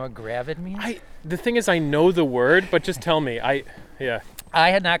 Gravid. Do you know what gravid means? The thing is, I know the word, but just tell me. I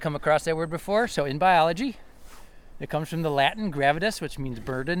had not come across that word before. So in biology, it comes from the Latin gravidus, which means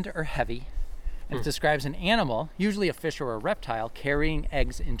burdened or heavy. And it describes an animal, usually a fish or a reptile, carrying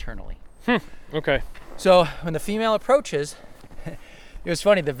eggs internally. Okay. So when the female approaches, it was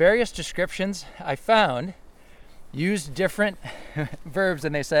funny, the various descriptions I found used different verbs,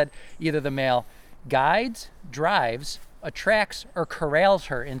 and they said either the male guides, drives, attracts, or corrals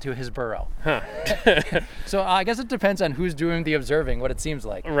her into his burrow. So I guess it depends on who's doing the observing, what it seems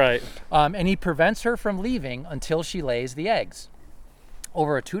like. Right. And he prevents her from leaving until she lays the eggs.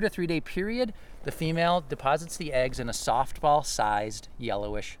 Over a 2 to 3 day period, the female deposits the eggs in a softball-sized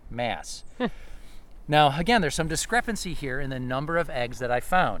yellowish mass. Now, again, there's some discrepancy here in the number of eggs that I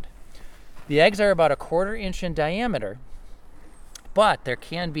found. The eggs are about 1/4 inch in diameter, but there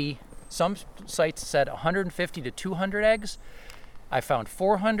can be, some sites said 150 to 200 eggs. I found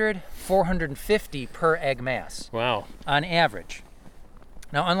 400, 450 per egg mass. Wow. On average.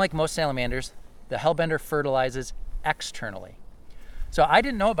 Now, unlike most salamanders, the hellbender fertilizes externally. So I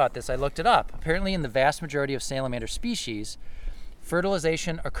didn't know about this. I looked it up. Apparently, in the vast majority of salamander species,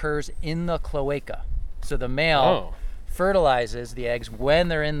 fertilization occurs in the cloaca. So the male fertilizes the eggs when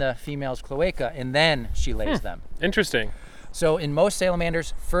they're in the female's cloaca, and then she lays them. Interesting. So in most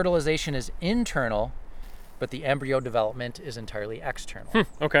salamanders, fertilization is internal, but the embryo development is entirely external.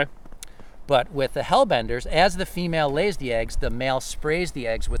 Okay. But with the hellbenders, as the female lays the eggs, the male sprays the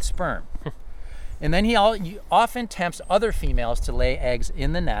eggs with sperm. And then he often tempts other females to lay eggs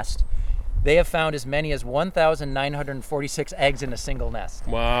in the nest. They have found as many as 1,946 eggs in a single nest.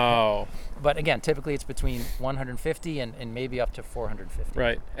 Wow. But again, typically it's between 150 and maybe up to 450.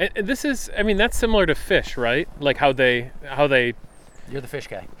 Right. And this is, I mean, that's similar to fish, right? Like how they You're the fish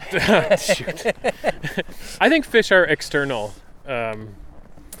guy. Shoot. I think fish are external.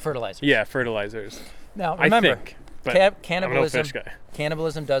 Fertilizers. Yeah, fertilizers. Now remember, I think, but cannibalism. I'm no fish guy.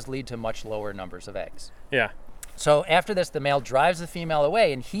 Cannibalism does lead to much lower numbers of eggs. Yeah. So after this, the male drives the female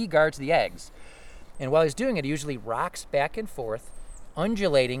away and he guards the eggs. And while he's doing it, he usually rocks back and forth,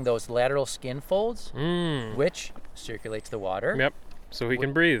 undulating those lateral skin folds, which circulates the water. Yep. So he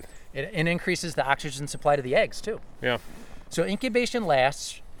can breathe. It increases the oxygen supply to the eggs too. Yeah. So incubation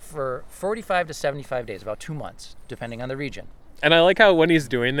lasts for 45 to 75 days, about 2 months, depending on the region. And I like how when he's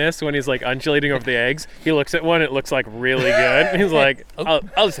doing this, when he's like undulating over the eggs, he looks at one, it looks like really good. And he's like,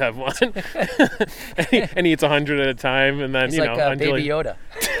 I'll just have one. and he eats 100 at a time, and then, It's like Baby Yoda.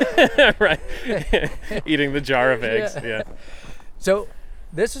 Right. Eating the jar of eggs. Yeah. So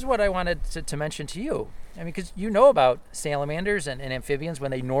this is what I wanted to mention to you. I mean, because you know about salamanders and amphibians when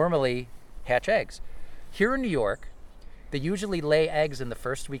they normally hatch eggs. Here in New York, they usually lay eggs in the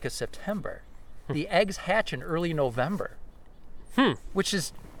first week of September. The eggs hatch in early November. Which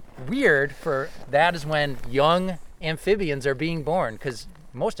is weird, for that is when young amphibians are being born, because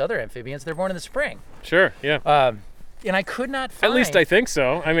most other amphibians, they're born in the spring. Sure, yeah. And I could not find... At least I think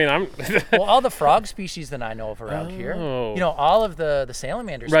so. I mean, I'm... well, all the frog species that I know of around here. Oh. You know, all of the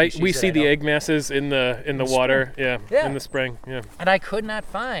salamander Right, species. we that see I the know. egg masses in the water. Yeah, Yeah. in the spring. Yeah. And I could not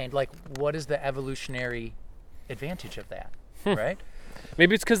find, like, what is the evolutionary advantage of that, right?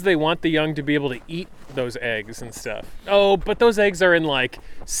 Maybe it's because they want the young to be able to eat those eggs and stuff. Oh, but those eggs are in like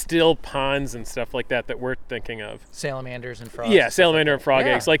still ponds and stuff like that we're thinking of. Salamanders and frogs. Yeah, salamander and frog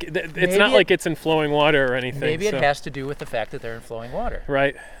Yeah. eggs. Like it's Maybe not like it's in flowing water or anything. Maybe it so- has to do with the fact that they're in flowing water.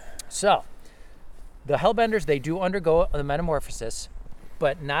 Right. So, the hellbenders, they do undergo the metamorphosis,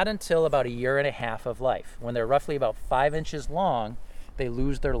 but not until about 1.5 years of life. When they're roughly about 5 inches long, they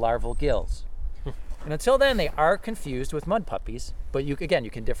lose their larval gills. And until then, they are confused with mud puppies, but you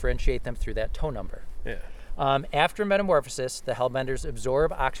can differentiate them through that toe number. Yeah. After metamorphosis, the hellbenders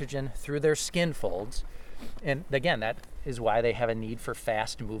absorb oxygen through their skin folds, and again, that is why they have a need for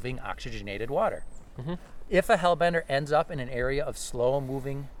fast-moving oxygenated water. If a hellbender ends up in an area of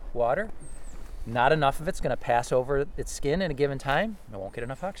slow-moving water, not enough of it's going to pass over its skin in a given time, and it won't get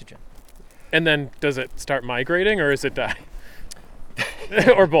enough oxygen. And then does it start migrating or is it die?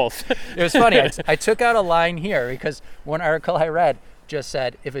 Or both? It was funny. I took out a line here because one article I read just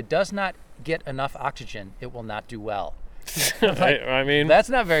said, if it does not get enough oxygen, it will not do well. I mean, That's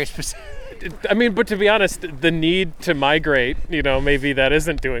not very specific. but to be honest, the need to migrate, maybe that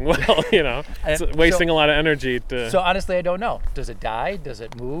isn't doing well. It's wasting a lot of energy to. So honestly, I don't know. Does it die? Does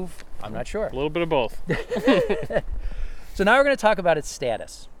it move? I'm not sure. A little bit of both. So now we're going to talk about its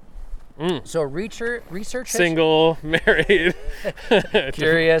status. So research has Single, married.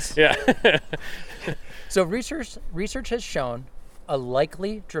 curious. Yeah. So research has shown a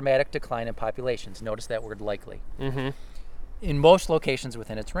likely dramatic decline in populations. Notice that word likely. In most locations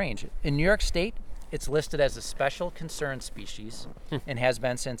within its range. In New York State, it's listed as a special concern species and has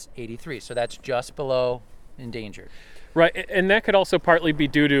been since '83. So that's just below endangered. Right, and that could also partly be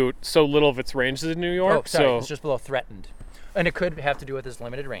due to so little of its range is in New York. Oh, sorry, so it's just below threatened. And it could have to do with its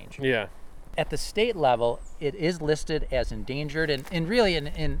limited range. yeah. At the state level, it is listed as endangered, and really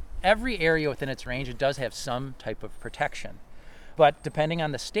in every area within its range, it does have some type of protection. But depending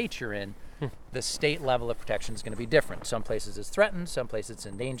on the state you're in, the state level of protection is going to be different. Some places it's threatened, some places it's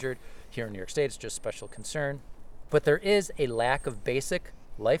endangered. Here in New York State, it's just special concern. But there is a lack of basic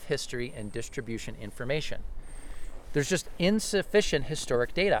life history and distribution information. There's just insufficient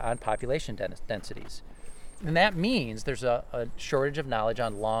historic data on population densities. And that means there's a shortage of knowledge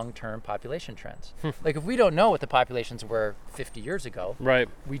on long-term population trends. Like if we don't know what the populations were 50 years ago, Right.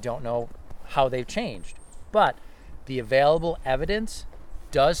 we don't know how they've changed. But the available evidence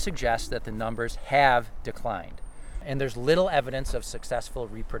does suggest that the numbers have declined. And there's little evidence of successful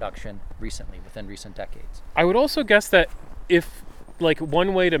reproduction within recent decades. I would also guess that if, like,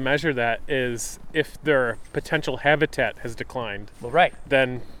 one way to measure that is if their potential habitat has declined, Well, right.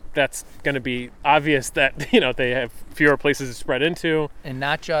 then that's going to be obvious that, they have fewer places to spread into. And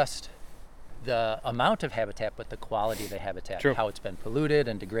not just the amount of habitat, but the quality of the habitat, True. how it's been polluted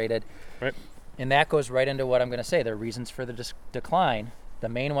and degraded. Right. And that goes right into what I'm going to say. The reasons for the decline. The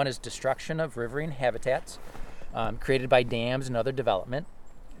main one is destruction of riverine habitats created by dams and other development.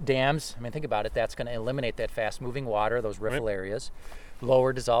 Dams, think about it, that's going to eliminate that fast-moving water, those riffle areas,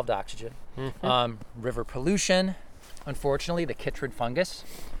 lower dissolved oxygen. River pollution, unfortunately, the chytrid fungus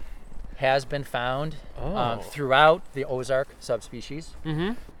has been found throughout the Ozark subspecies.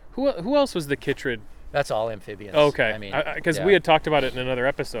 Who else was the chytrid? That's all amphibians. Okay, because we had talked about it in another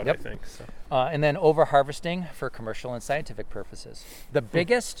episode, Yep. I think. So. And then over-harvesting for commercial and scientific purposes. The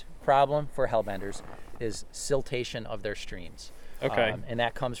biggest problem for hellbenders is siltation of their streams. Okay. And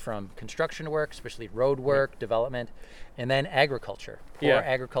that comes from construction work, especially road work, development, and then agriculture. Poor Yeah.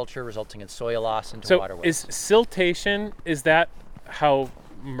 agriculture resulting in soil loss into So waterways. is siltation, is that how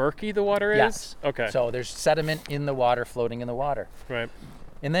murky the water is? Yes. Okay. So there's sediment in the water, floating in the water. Right.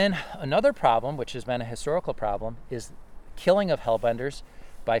 And then another problem, which has been a historical problem, is killing of hellbenders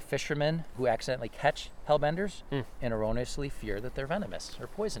by fishermen who accidentally catch hellbenders and erroneously fear that they're venomous or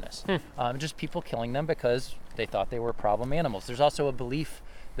poisonous. Just people killing them because they thought they were problem animals. There's also a belief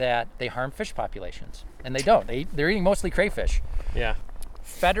that they harm fish populations, and they don't. They're eating mostly crayfish. Yeah.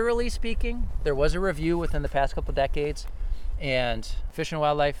 Federally speaking, there was a review within the past couple decades, and Fish and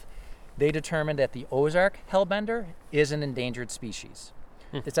Wildlife, they determined that the Ozark hellbender is an endangered species.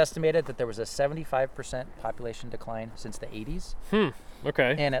 It's estimated that there was a 75% population decline since the 80s.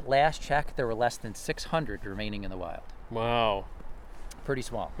 Okay. And at last check, there were less than 600 remaining in the wild. Wow. Pretty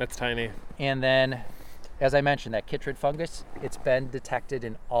small. That's tiny. And then as I mentioned, that chytrid fungus, it's been detected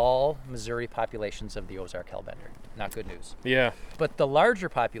in all Missouri populations of the Ozark hellbender. Not good news. Yeah. But the larger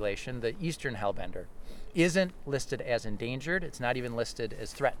population, the eastern hellbender, isn't listed as endangered. It's not even listed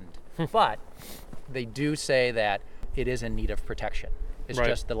as threatened. But they do say that it is in need of protection. It's Right.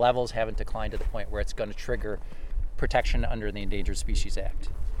 just the levels haven't declined to the point where it's going to trigger protection under the Endangered Species Act.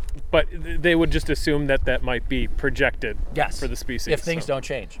 But they would just assume that that might be projected Yes. for the species. If things so, don't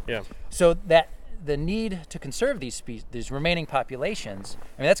change. Yeah. So that the need to conserve these remaining populations,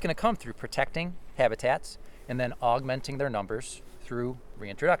 I mean, that's going to come through protecting habitats and then augmenting their numbers through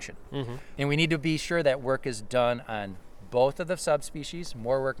reintroduction. Mm-hmm. And we need to be sure that work is done on both of the subspecies.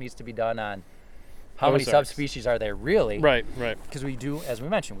 More work needs to be done on how many Ozarks. subspecies are there really. Right, right. Because we do, as we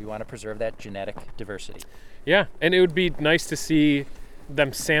mentioned, we want to preserve that genetic diversity. Yeah, and it would be nice to see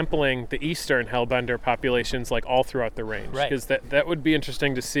them sampling the eastern hellbender populations like all throughout the range. Right. Because that would be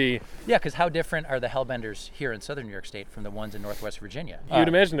interesting to see. Yeah, because how different are the hellbenders here in southern New York State from the ones in northwest Virginia? You'd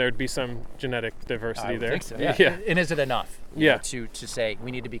imagine there would be some genetic diversity I would there. think so, yeah. Yeah. And is it enough Yeah. to say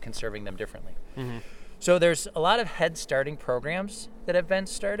we need to be conserving them differently? Mm-hmm. So there's a lot of head starting programs that have been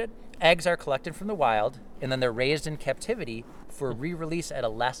started. Eggs are collected from the wild, and then they're raised in captivity for re-release at a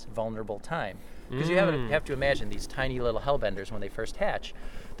less vulnerable time. Because you have to imagine these tiny little hellbenders, when they first hatch,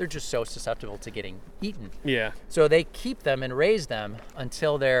 they're just so susceptible to getting eaten. Yeah. So they keep them and raise them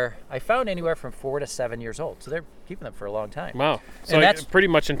until they're, I found, anywhere from 4 to 7 years old. So they're keeping them for a long time. Wow. So And that's- pretty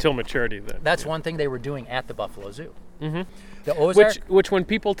much until maturity then. That's one thing they were doing at the Buffalo Zoo. Mm-hmm. The Ozark, Which when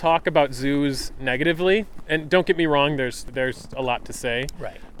people talk about zoos negatively, and don't get me wrong, there's a lot to say.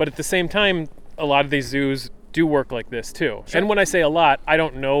 right. But at the same time, a lot of these zoos do work like this too. Sure. And when I say a lot, I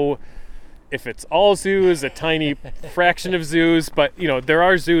don't know if it's all zoos, a tiny fraction of zoos, but there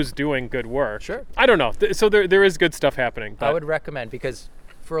are zoos doing good work. Sure. I don't know. So there is good stuff happening. But I would recommend, because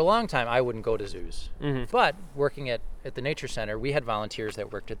for a long time I wouldn't go to zoos. Mhm. But working at the Nature Center, we had volunteers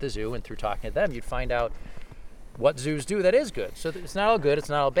that worked at the zoo, and through talking to them, you'd find out what zoos do that is good. So it's not all good, it's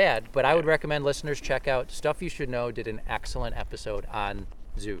not all bad, but I would recommend listeners check out Stuff You Should Know did an excellent episode on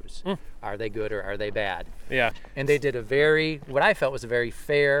zoos. Are they good or are they bad? Yeah. And they did what I felt was a very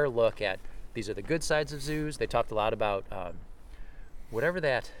fair look at these are the good sides of zoos. They talked a lot about whatever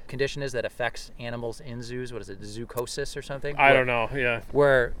that condition is that affects animals in zoos. What is it, zoochosis or something? I don't know. Yeah.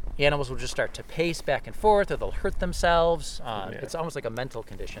 Where animals will just start to pace back and forth, or they'll hurt themselves. It's almost like a mental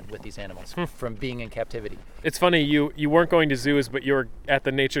condition with these animals from being in captivity. It's funny, you weren't going to zoos, but you were at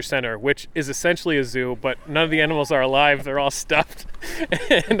the Nature Center, which is essentially a zoo, but none of the animals are alive. They're all stuffed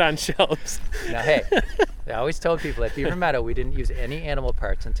and on shelves. Now, hey, I always told people at Beaver Meadow we didn't use any animal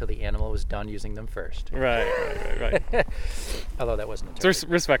parts until the animal was done using them first. Right. Although that wasn't entirely, It's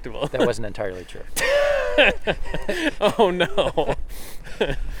respectable. that wasn't entirely true. Oh no.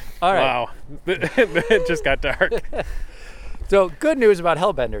 All right. Wow. It just got dark. So good news about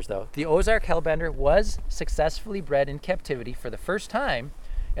hellbenders, though. The Ozark hellbender was successfully bred in captivity for the first time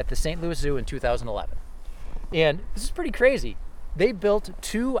at the St. Louis Zoo in 2011. And this is pretty crazy. They built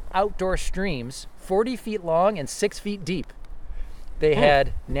 2 outdoor streams 40 feet long and 6 feet deep. They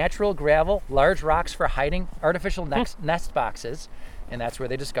had natural gravel, large rocks for hiding artificial nest boxes, and that's where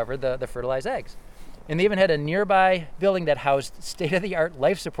they discovered the fertilized eggs. And they even had a nearby building that housed state-of-the-art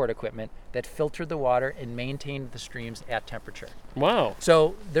life support equipment that filtered the water and maintained the streams at temperature. Wow.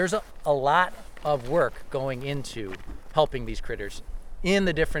 So there's a lot of work going into helping these critters in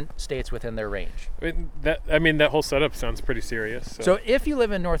the different states within their range. That whole setup sounds pretty serious. So if you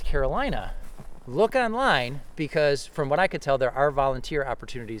live in North Carolina, look online, because from what I could tell, there are volunteer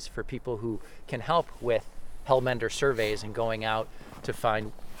opportunities for people who can help with hellbender surveys and going out to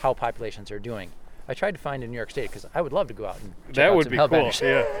find how populations are doing. I tried to find in New York State because I would love to go out and check that out would some be cool. hellbenders.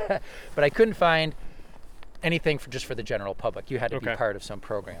 Yeah. But I couldn't find anything just for the general public. You had to be Okay. part of some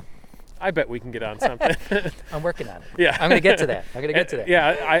program. I bet we can get on something. I'm working on it. Yeah. I'm going to get to that.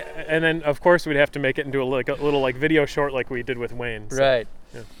 Yeah, and then of course we'd have to make it into a little video short like we did with Wayne. So. Right.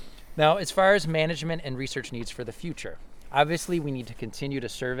 Yeah. Now, as far as management and research needs for the future, obviously we need to continue to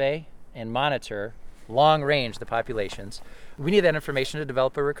survey and monitor long range the populations. We need that information to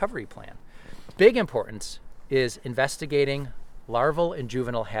develop a recovery plan. Big importance is investigating larval and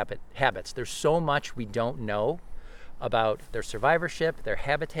juvenile habits. There's so much we don't know about their survivorship, their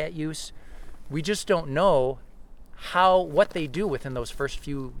habitat use. We just don't know what they do within those first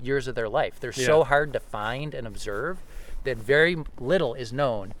few years of their life. They're so hard to find and observe that very little is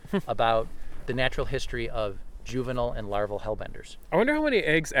known about the natural history of juvenile and larval hellbenders. I wonder how many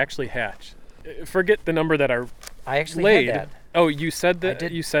eggs actually hatch. Forget the number that are I actually laid. had that. Oh, you said that? I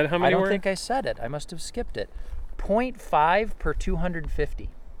did. You said how many I don't were? think I said it. I must have skipped it. 0.5 per 250.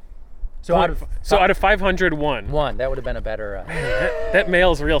 So out of out of 501. one, that would have been a better. That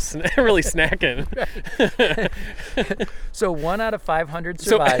male's really snacking. So 1 out of 500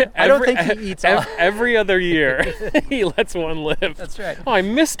 survive. I don't think he eats all. Every other year, he lets one live. That's right. Oh, I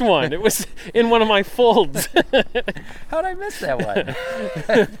missed one. It was in one of my folds. How'd I miss that one?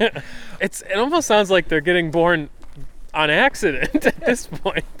 It almost sounds like they're getting born on accident at this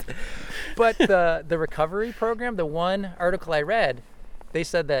point. But the recovery program, the one article I read, they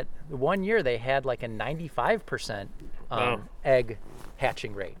said that 1 year they had like a 95% egg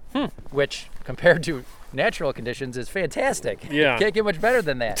hatching rate, which compared to natural conditions is fantastic. Yeah. Can't get much better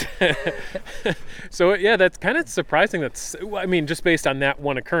than that. So yeah, that's kind of surprising. I mean, just based on that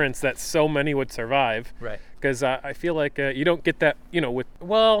one occurrence, that so many would survive. Right. Because I feel like you don't get that,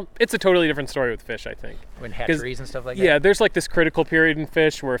 it's a totally different story with fish, I think. When hatcheries and stuff like that? Yeah, there's like this critical period in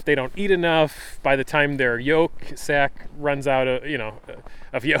fish where if they don't eat enough, by the time their yolk sac runs out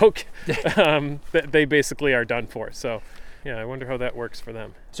of yolk, they basically are done for. So yeah, I wonder how that works for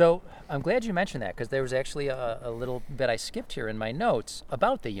them. So I'm glad you mentioned that, because there was actually a little bit I skipped here in my notes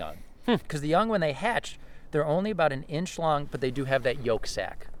about the young. Because the young, when they hatch, they're only about an inch long, but they do have that yolk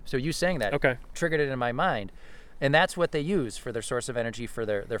sac. So you saying that triggered it in my mind. And that's what they use for their source of energy for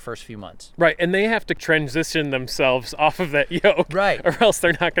their first few months. Right, and they have to transition themselves off of that yolk, right, or else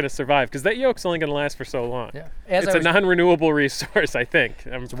they're not going to survive, because that yolk's only going to last for so long. Yeah. It's a non-renewable resource, I think.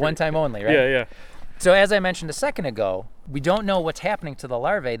 It's one time only, right? Yeah. So as I mentioned a second ago, we don't know what's happening to the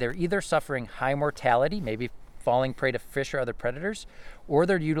larvae. They're either suffering high mortality, maybe falling prey to fish or other predators, or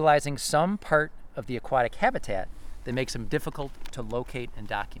they're utilizing some part of the aquatic habitat that makes them difficult to locate and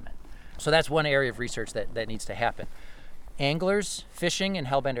document. So that's one area of research that needs to happen. Anglers fishing in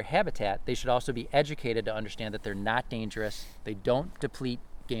hellbender habitat, they should also be educated to understand that they're not dangerous, they don't deplete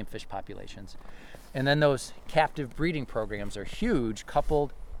game fish populations. And then those captive breeding programs are huge,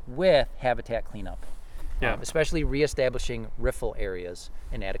 coupled with habitat cleanup, especially reestablishing riffle areas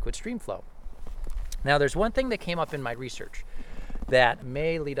and adequate stream flow. Now there's one thing that came up in my research that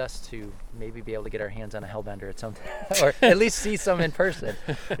may lead us to maybe be able to get our hands on a hellbender at some time, or at least see some in person.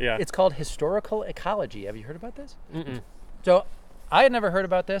 Yeah. It's called historical ecology. Have you heard about this? Mm-mm. So I had never heard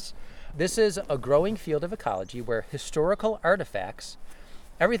about this. This is a growing field of ecology where historical artifacts,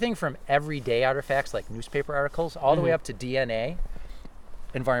 everything from everyday artifacts like newspaper articles, all the way up to DNA,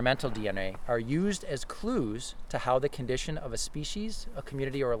 environmental DNA, are used as clues to how the condition of a species, a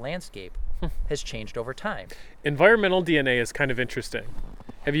community, or a landscape has changed over time. Environmental DNA is kind of interesting.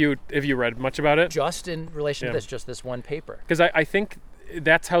 Have you read much about it? Just in relation to this one paper. Because I think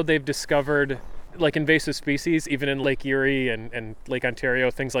that's how they've discovered like invasive species, even in Lake Erie and Lake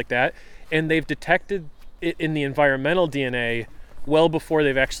Ontario, things like that. And they've detected it in the environmental DNA well before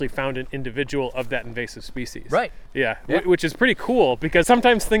they've actually found an individual of that invasive species. Right. Yeah. Which is pretty cool, because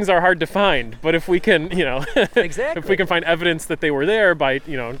sometimes things are hard to find, but if we can, exactly. if we can find evidence that they were there by,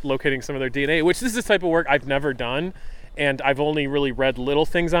 locating some of their DNA, which this is the type of work I've never done, and I've only really read little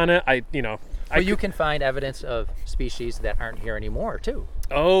things on it. You can find evidence of species that aren't here anymore too.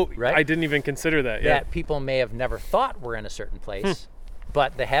 Oh, right? I didn't even consider that. Yeah. That people may have never thought were in a certain place,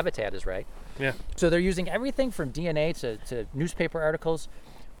 but the habitat is right. Yeah. So they're using everything from DNA to newspaper articles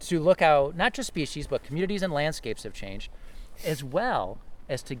to look out not just species, but communities and landscapes have changed, as well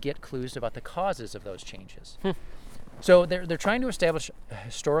as to get clues about the causes of those changes. So they're trying to establish a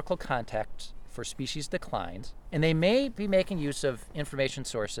historical context for species declines, and they may be making use of information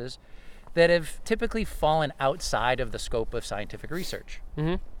sources that have typically fallen outside of the scope of scientific research.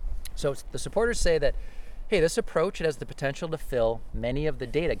 So the supporters say that, hey, this approach has the potential to fill many of the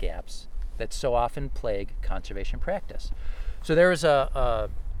data gaps that so often plague conservation practice. So there was a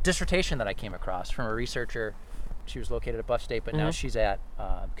dissertation that I came across from a researcher. She was located at Buff State, but now she's at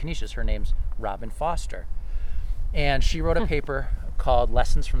Canisius. Her name's Robin Foster. And she wrote a paper called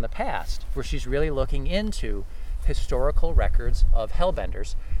Lessons from the Past, where she's really looking into historical records of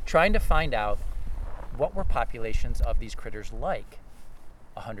hellbenders, trying to find out what were populations of these critters like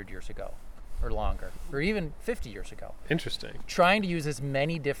 100 years ago or longer, or even 50 years ago. Interesting. Trying to use as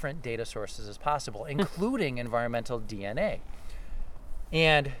many different data sources as possible, including environmental DNA.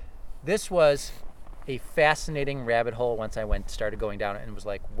 And this was a fascinating rabbit hole once I started going down it and was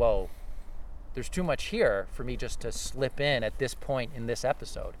like, whoa, there's too much here for me just to slip in at this point in this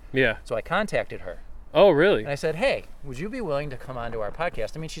episode. Yeah. So I contacted her. Oh, really? And I said, hey, would you be willing to come onto our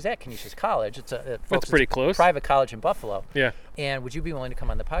podcast? I mean, she's at Canisius College. It's That's pretty close. Private college in Buffalo. Yeah. And would you be willing to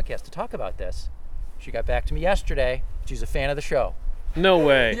come on the podcast to talk about this? She got back to me yesterday. She's a fan of the show. No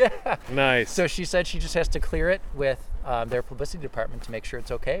way. Yeah. Nice. So she said she just has to clear it with their publicity department to make sure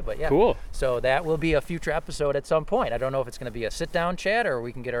it's okay. But yeah. Cool. So that will be a future episode at some point. I don't know if it's going to be a sit-down chat or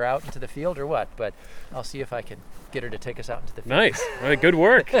we can get her out into the field or what. But I'll see if I can get her to take us out into the field. Nice. All right, good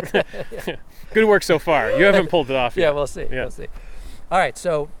work. Good work so far. You haven't pulled it off yet. Yeah, we'll see. Yeah. We'll see. All right.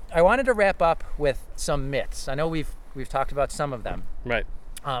 So I wanted to wrap up with some myths. I know we've talked about some of them. Right.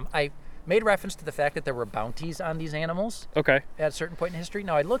 I made reference to the fact that there were bounties on these animals Okay. at a certain point in history.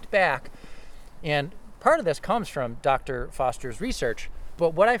 Now, I looked back, and part of this comes from Dr. Foster's research,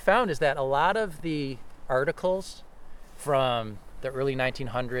 but what I found is that a lot of the articles from the early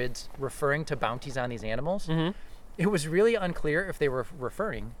 1900s referring to bounties on these animals, it was really unclear if they were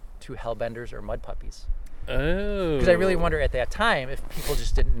referring to hellbenders or mud puppies. Oh. Because I really wonder at that time if people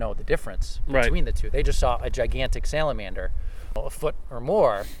just didn't know the difference Right. between the two. They just saw a gigantic salamander, a foot or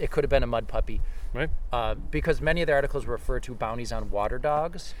more. It could have been a mud puppy. Right. Because many of the articles refer to bounties on water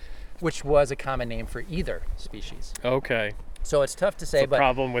dogs, which was a common name for either species. Okay. So it's tough to say, but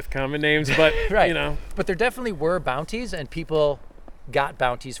Problem with common names, but right. you know. But there definitely were bounties, and people got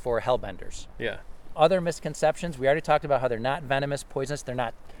bounties for hellbenders. Yeah. Other misconceptions, we already talked about how they're not venomous, poisonous, they're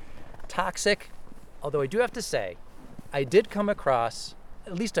not toxic. Although I do have to say, I did come across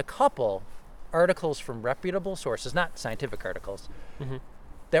at least a couple articles from reputable sources, not scientific articles,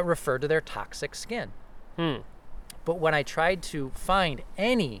 that refer to their toxic skin. But when I tried to find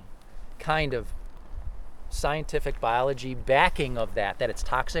any kind of scientific biology backing of that it's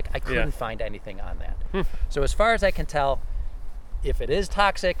toxic, I couldn't find anything on that. So as far as I can tell, if it is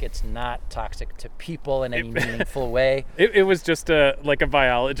toxic, it's not toxic to people in any meaningful way. It was just like a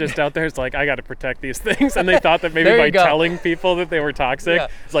biologist out there. It's like, I got to protect these things. And they thought that maybe There by you go. telling people that they were toxic, Yeah.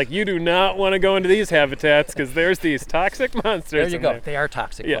 it's like, you do not want to go into these habitats because there's these toxic monsters There you in go. there. They are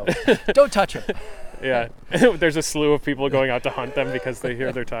toxic, Yeah. folks. Don't touch them. Yeah. There's a slew of people going out to hunt them because they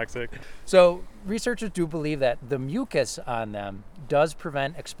hear they're toxic. So researchers do believe that the mucus on them does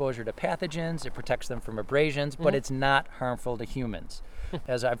prevent exposure to pathogens. It protects them from abrasions, but it's not harmful to humans.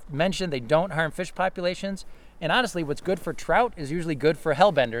 As I've mentioned, they don't harm fish populations. And honestly, what's good for trout is usually good for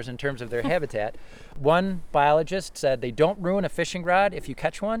hellbenders in terms of their habitat. One biologist said they don't ruin a fishing rod if you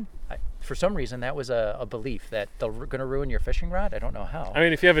catch one. For some reason, that was a belief that they're going to ruin your fishing rod. I don't know how. I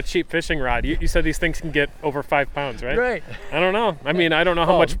mean, if you have a cheap fishing rod, you said these things can get over 5 pounds, right? Right. I don't know. I mean, I don't know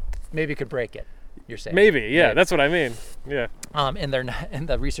how much. Maybe it could break it. You're saying. Maybe. Yeah, Maybe. that's what I mean. Yeah. And they're not, and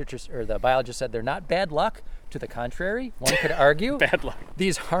the researchers or the biologist said they're not bad luck. To the contrary, one could argue Bad luck.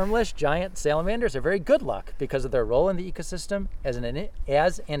 these harmless giant salamanders are very good luck because of their role in the ecosystem as an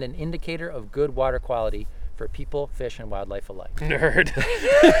indicator of good water quality for people, fish, and wildlife alike. Nerd.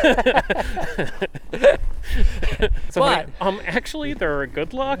 Actually, they're a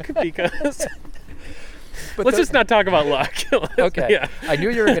good luck because. But Let's just not talk about luck. Okay. Yeah. I knew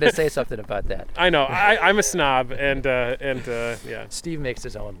you were going to say something about that. I know. I'm a snob, and yeah. Steve makes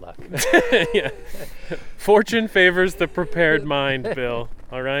his own luck. Yeah. Fortune favors the prepared mind, Bill.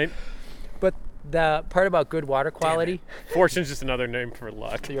 All right. But the part about good water quality, Fortune's just another name for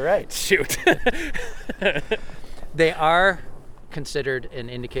luck. you're right. Shoot. They are considered an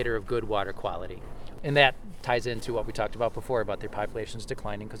indicator of good water quality. And that ties into what we talked about before about their populations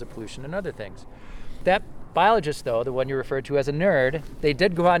declining because of pollution and other things. That biologist, though, the one you referred to as a nerd, they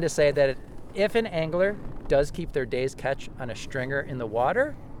did go on to say that if an angler does keep their day's catch on a stringer in the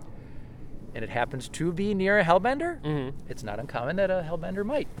water, and it happens to be near a hellbender, it's not uncommon that a hellbender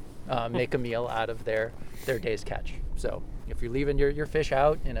might make a meal out of their day's catch. So if you're leaving your fish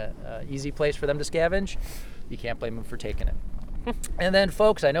out in a easy place for them to scavenge, you can't blame them for taking it. And then,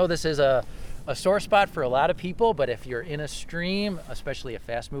 folks, I know this is a sore spot for a lot of people, but if you're in a stream, especially a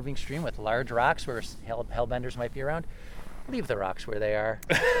fast-moving stream with large rocks where hellbenders might be around, leave the rocks where they are.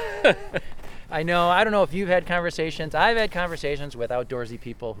 I don't know if you've had conversations. I've had conversations with outdoorsy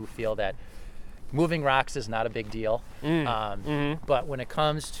people who feel that moving rocks is not a big deal. But when it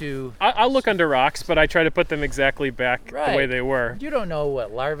comes to... I'll look under rocks, but I try to put them exactly back the way they were. You don't know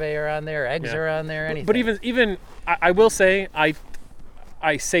what larvae are on there, eggs are on there, anything. But even I will say,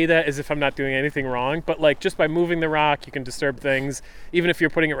 I say that as if I'm not doing anything wrong, but like just by moving the rock, you can disturb things, even if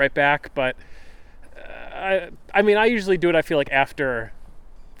you're putting it right back. But I mean, I usually do it, I feel like, after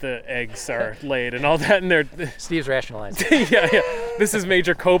the eggs are laid and all that, and they're... Steve's rationalizing. yeah. This is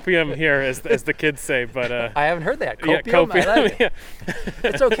major copium here, as the kids say, but... I haven't heard that. Yeah, Copium? copium. I like it. Yeah.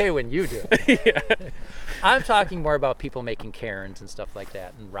 It's okay when you do it. Yeah. I'm talking more about people making cairns and stuff like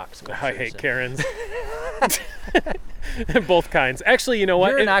that and rock sculptures. I hate Karens. Both kinds. Actually, you know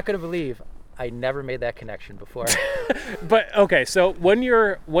what? You're not going to believe I never made that connection before. But okay, so when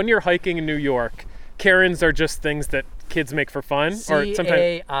you're hiking in New York, Karens are just things that kids make for fun, or sometimes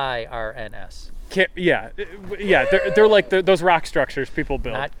C-A-I-R-N-S. yeah. They're like those rock structures people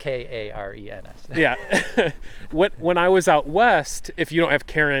build. Not K-A-R-E-N-S. Yeah. When I was out west, if you don't have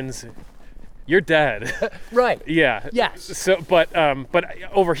Karens, you're dead. Right. Yeah. Yes. So, but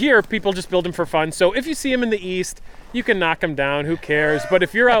over here, people just build them for fun. So if you see them in the east, you can knock them down. Who cares? But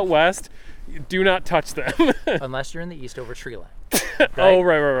if you're out west, do not touch them. Unless you're in the east over tree line. Right? Oh,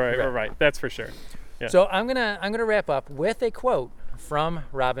 right. That's for sure. Yeah. So I'm gonna wrap up with a quote from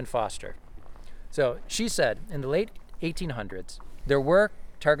Robin Foster. So she said, in the late 1800s, there were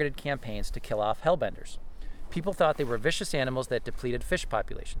targeted campaigns to kill off hellbenders. People thought they were vicious animals that depleted fish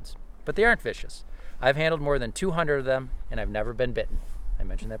populations, but they aren't vicious. I've handled more than 200 of them, and I've never been bitten. I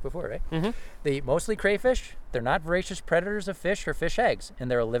mentioned that before, right? Mm-hmm. They eat mostly crayfish. They're not voracious predators of fish or fish eggs,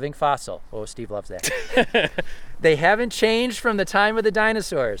 and they're a living fossil. Oh, Steve loves that. They haven't changed from the time of the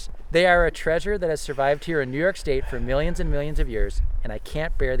dinosaurs. They are a treasure that has survived here in New York State for millions and millions of years, and I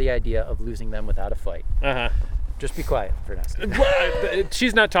can't bear the idea of losing them without a fight. Uh-huh. Just be quiet for now.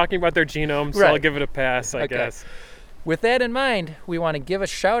 She's not talking about their genome, so Right. I'll give it a pass, I guess. With that in mind, we want to give a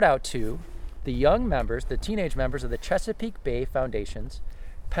shout out to the young members, the teenage members of the Chesapeake Bay Foundation's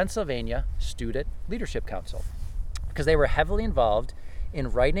Pennsylvania Student Leadership Council, because they were heavily involved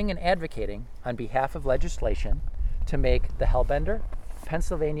in writing and advocating on behalf of legislation to make the hellbender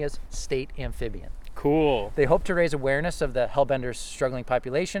Pennsylvania's state amphibian. Cool. They hope to raise awareness of the hellbender's struggling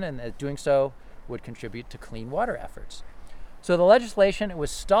population, and doing so would contribute to clean water efforts. So the legislation, it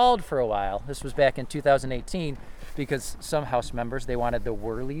was stalled for a while. This was back in 2018 because some House members, they wanted the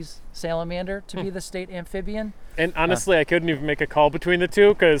Worley's salamander to be the state amphibian. And honestly, I couldn't even make a call between the two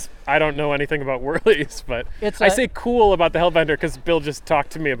because I don't know anything about Whirlies. But I say cool about the hellbender because Bill just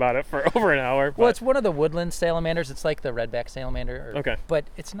talked to me about it for over an hour. Well, it's one of the woodland salamanders. It's like the redback salamander. Okay. But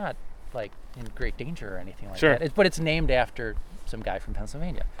it's not like in great danger or anything like Sure. that. But it's named after some guy from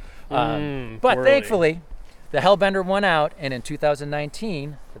Pennsylvania. But Whirly. thankfully, the hellbender won out, and in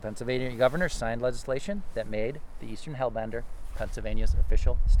 2019, the Pennsylvania governor signed legislation that made the eastern hellbender Pennsylvania's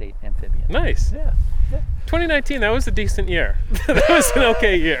official state amphibian. Nice. Yeah. 2019, that was a decent year. That was an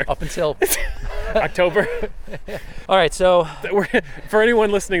okay year. Up until October. all right. So For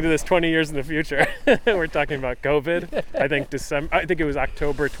anyone listening to this 20 years in the future, we're talking about COVID. I think it was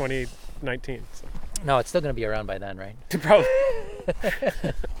October 2019. So. no, it's still going to be around by then, right? Probably.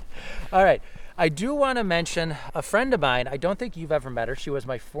 All right. I do want to mention a friend of mine. I don't think you've ever met her. She was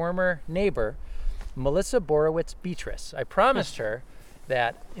my former neighbor, Melissa Borowitz Beatrice. I promised her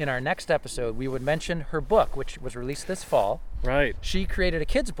that in our next episode we would mention her book, which was released this fall. Right. She created a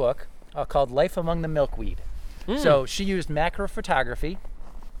kid's book called Life Among the Milkweed. So she used macro photography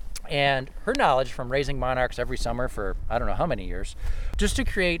and her knowledge from raising monarchs every summer for I don't know how many years, just to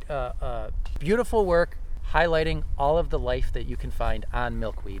create a beautiful work highlighting all of the life that you can find on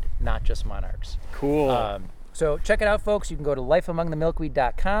milkweed, not just monarchs. Cool. So check it out, folks. You can go to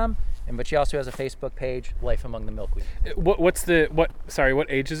lifeamongthemilkweed.com, but she also has a Facebook page, Life Among the Milkweed. What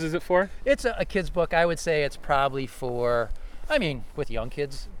ages is it for? It's a kid's book. I would say it's probably for, with young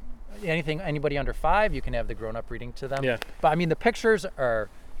kids, anybody under 5, you can have the grown-up reading to them. Yeah. But the pictures are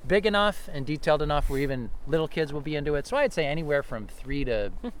big enough and detailed enough where even little kids will be into it. So I'd say anywhere from 3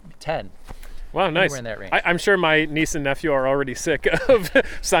 to 10. Wow, nice. Anywhere in that range. I'm sure my niece and nephew are already sick of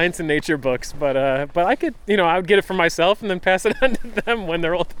science and nature books, but I could, I would get it for myself and then pass it on to them when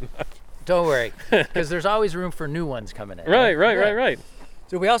they're old enough. Don't worry, because there's always room for new ones coming in. Right.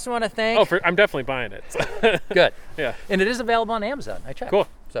 So we also want to thank... I'm definitely buying it. So. Good. Yeah. And it is available on Amazon. I checked. Cool.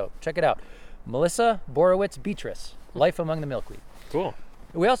 So check it out. Melissa Borowitz Beatrice, Life Among the Milkweed. Cool.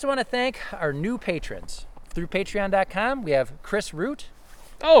 We also want to thank our new patrons. Through patreon.com, we have Chris Root,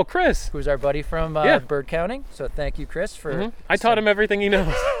 Oh, Chris. who's our buddy from Bird Counting. So thank you, Chris, for... I taught him everything he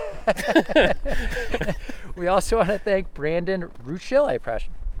knows. We also want to thank Brandon Ruchil. I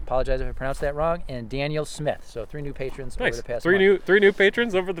apologize if I pronounced that wrong. And Daniel Smith. So 3 new patrons over the past month. Three new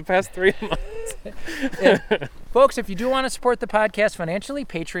patrons over the past 3 months. And folks, if you do want to support the podcast financially,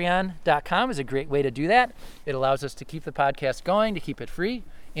 patreon.com is a great way to do that. It allows us to keep the podcast going, to keep it free,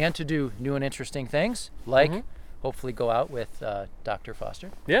 and to do new and interesting things, like hopefully go out with Dr. Foster.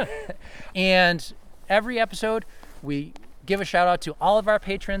 Yeah. And every episode, we give a shout out to all of our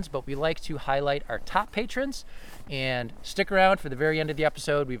patrons, but we like to highlight our top patrons. And stick around for the very end of the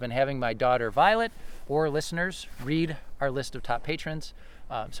episode. We've been having my daughter Violet or listeners read our list of top patrons.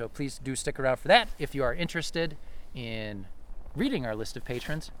 So please do stick around for that. If you are interested in reading our list of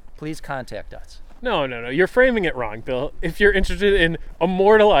patrons, please contact us. No. You're framing it wrong, Bill. If you're interested in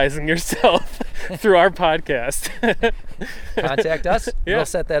immortalizing yourself through our podcast, Contact us. Yeah. We'll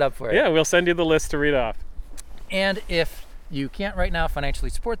set that up for you. Yeah, we'll send you the list to read off. And if you can't right now financially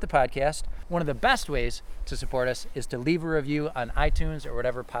support the podcast, one of the best ways to support us is to leave a review on iTunes or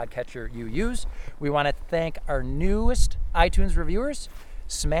whatever podcatcher you use. We want to thank our newest iTunes reviewers,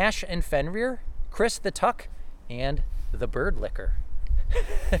 Smash and Fenrir, Chris the Tuck, and the Bird Licker.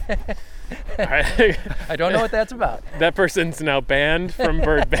 I don't know what that's about. That person's now banned from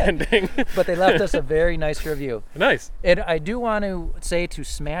bird banding. But they left us a very nice review. Nice. And I do want to say to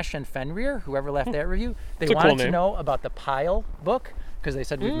Smash and Fenrir, whoever left that review, they It's a wanted cool to name. know about the Pyle book, because they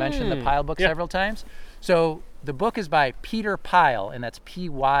said we've mentioned the Pyle book several times. So the book is by Peter Pyle, and that's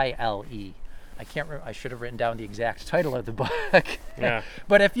P-Y-L-E. I should have written down the exact title of the book. Yeah.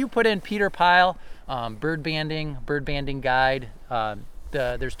 But if you put in Peter Pyle, bird banding guide,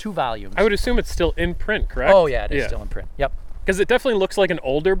 there's 2 volumes. I would assume it's still in print, correct? Oh yeah, it is still in print. Yep. Because it definitely looks like an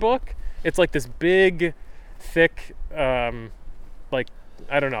older book. It's like this big, thick, like,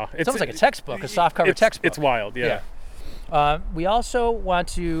 I don't know. It's almost like a textbook, a softcover textbook. It's wild, yeah. We also want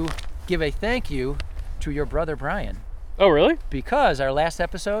to give a thank you to your brother Brian, Oh, really? because our last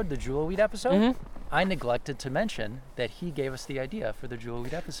episode, the Jewel Weed episode, I neglected to mention that he gave us the idea for the Jewel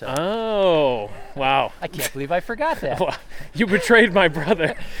Weed episode. Oh, wow. I can't believe I forgot that. You betrayed my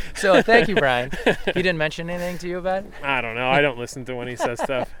brother. So thank you, Brian. He didn't mention anything to you about it? I don't know. I don't listen to when he says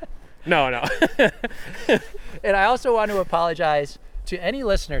stuff. No. And I also want to apologize to any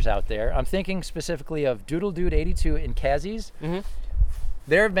listeners out there. I'm thinking specifically of Doodle Dude 82 in Kazzy's.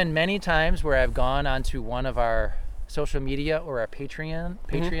 There have been many times where I've gone onto one of our social media or our Patreon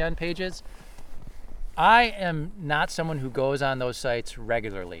pages. I am not someone who goes on those sites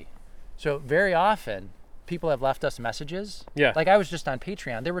regularly. So very often people have left us messages. Yeah. Like I was just on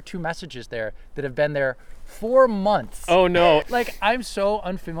Patreon. There were 2 messages there that have been there for months. Oh, no. Like I'm so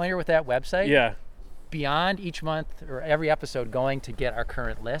unfamiliar with that website. Yeah. Beyond each month or every episode going to get our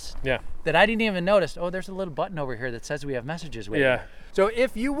current list. Yeah. That I didn't even notice, there's a little button over here that says we have messages waiting. Yeah. So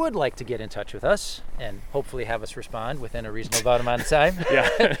if you would like to get in touch with us and hopefully have us respond within a reasonable amount of time,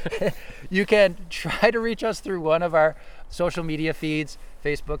 Yeah. you can try to reach us through one of our social media feeds,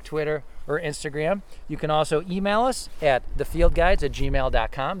 Facebook, Twitter, or Instagram. You can also email us at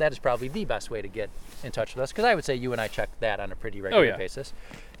thefieldguides@gmail.com. That is probably the best way to get in touch with us, because I would say you and I check that on a pretty regular basis.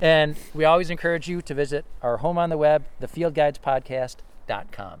 And we always encourage you to visit our home on the web,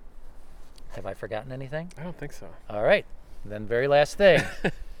 thefieldguidespodcast.com. Have I forgotten anything? I don't think so. All right. Then very last thing.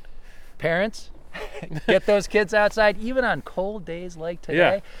 Parents, get those kids outside, even on cold days like today.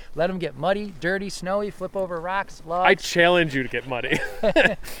 Yeah. Let them get muddy, dirty, snowy, flip over rocks, logs. I challenge you to get muddy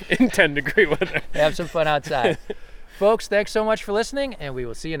in 10-degree weather. Have some fun outside. Folks, thanks so much for listening, and we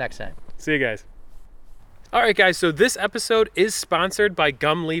will see you next time. See you guys. All right, guys, so this episode is sponsored by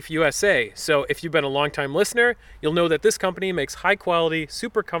Gum Leaf USA. So if you've been a longtime listener, you'll know that this company makes high-quality,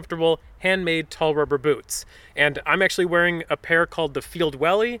 super comfortable, handmade tall rubber boots. And I'm actually wearing a pair called the Field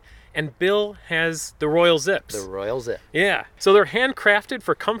Welly, and Bill has the Royal Zips. The Royal Zip. Yeah, so they're handcrafted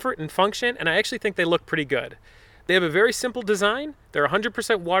for comfort and function, and I actually think they look pretty good. They have a very simple design. They're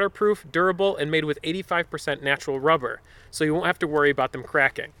 100% waterproof, durable, and made with 85% natural rubber, so you won't have to worry about them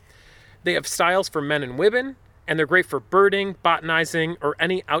cracking. They have styles for men and women, and they're great for birding, botanizing, or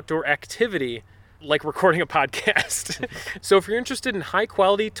any outdoor activity like recording a podcast. So if you're interested in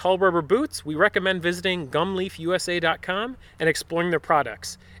high-quality tall rubber boots, we recommend visiting gumleafusa.com and exploring their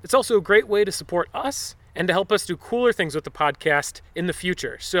products. It's also a great way to support us and to help us do cooler things with the podcast in the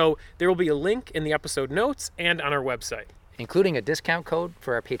future. So there will be a link in the episode notes and on our website, including a discount code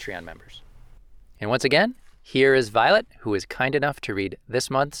for our Patreon members. And once again, here is Violet, who is kind enough to read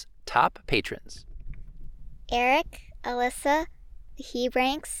this month's top patrons. Eric, Alyssa, the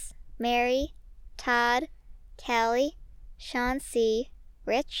Hebranks, Mary, Todd, Callie, Sean C.,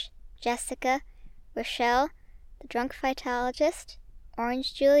 Rich, Jessica, Rochelle, the Drunk Phytologist,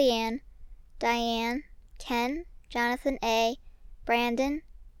 Orange Julianne, Diane, Ken, Jonathan A., Brandon,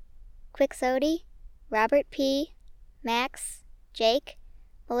 Quixote, Robert P., Max, Jake,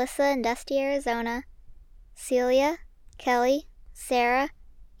 Melissa in Dusty, Arizona, Celia, Kelly, Sarah,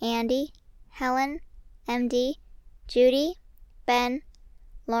 Andy, Helen, MD, Judy, Ben,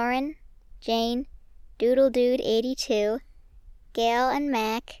 Lauren, Jane, Doodle Dude 82, Gail and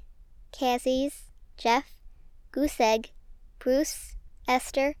Mac, Cassie's, Jeff, Goose Egg, Bruce,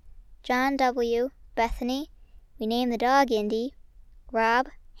 Esther, John W., Bethany, we named the dog Indy, Rob,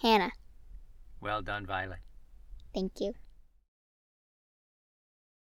 Hannah. Well done, Violet. Thank you.